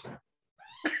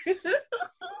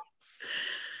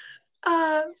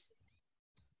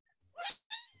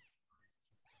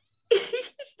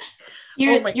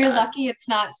 You're lucky it's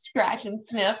not scratch and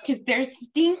sniff, because they're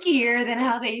stinkier than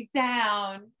how they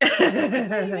sound.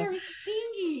 They're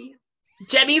stinky.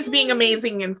 Jenny's being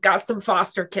amazing and got some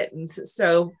foster kittens.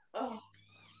 So, oh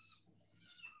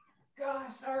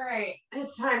gosh, all right,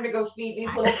 it's time to go feed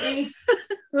these little beasts.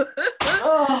 For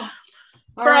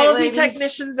all of you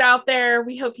technicians out there,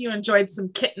 we hope you enjoyed some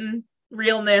kitten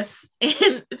realness,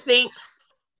 and thanks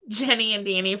Jenny and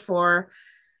Danny for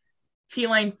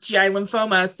feline GI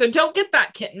lymphoma. So don't get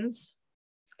that, kittens.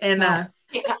 And they're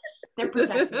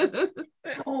protected.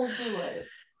 Don't do it.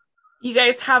 You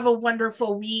guys have a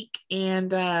wonderful week, and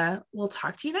we'll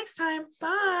talk to you next time.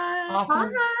 Bye.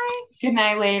 Awesome. Bye. Good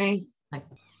night, ladies. Bye.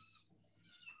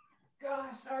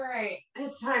 Gosh, all right,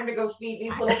 it's time to go feed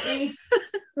these little beasts.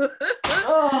 For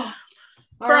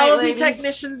all of you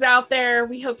technicians out there,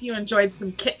 we hope you enjoyed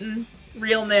some kitten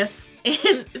realness,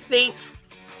 and thanks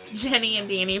Jenny and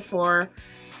Danny for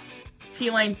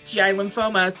feline GI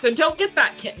lymphoma. So don't get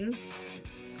that, kittens.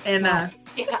 And they're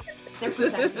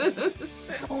protected.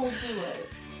 Don't do it.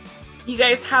 You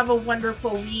guys have a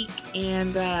wonderful week,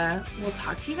 and we'll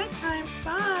talk to you next time.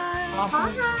 Bye.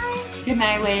 Awesome. Bye. Good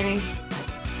night, ladies.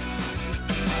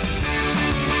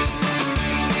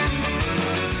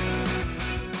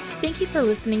 Thank you for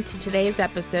listening to today's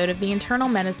episode of the Internal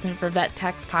Medicine for Vet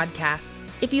Techs podcast.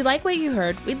 If you like what you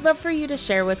heard, we'd love for you to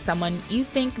share with someone you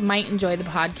think might enjoy the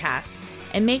podcast,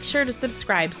 and make sure to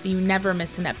subscribe so you never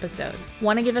miss an episode.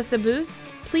 Want to give us a boost?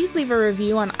 Please leave a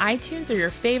review on iTunes or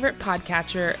your favorite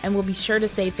podcatcher, and we'll be sure to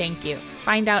say thank you.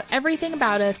 Find out everything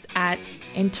about us at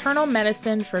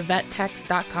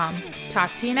internalmedicineforvettechs.com.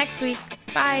 Talk to you next week.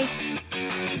 Bye.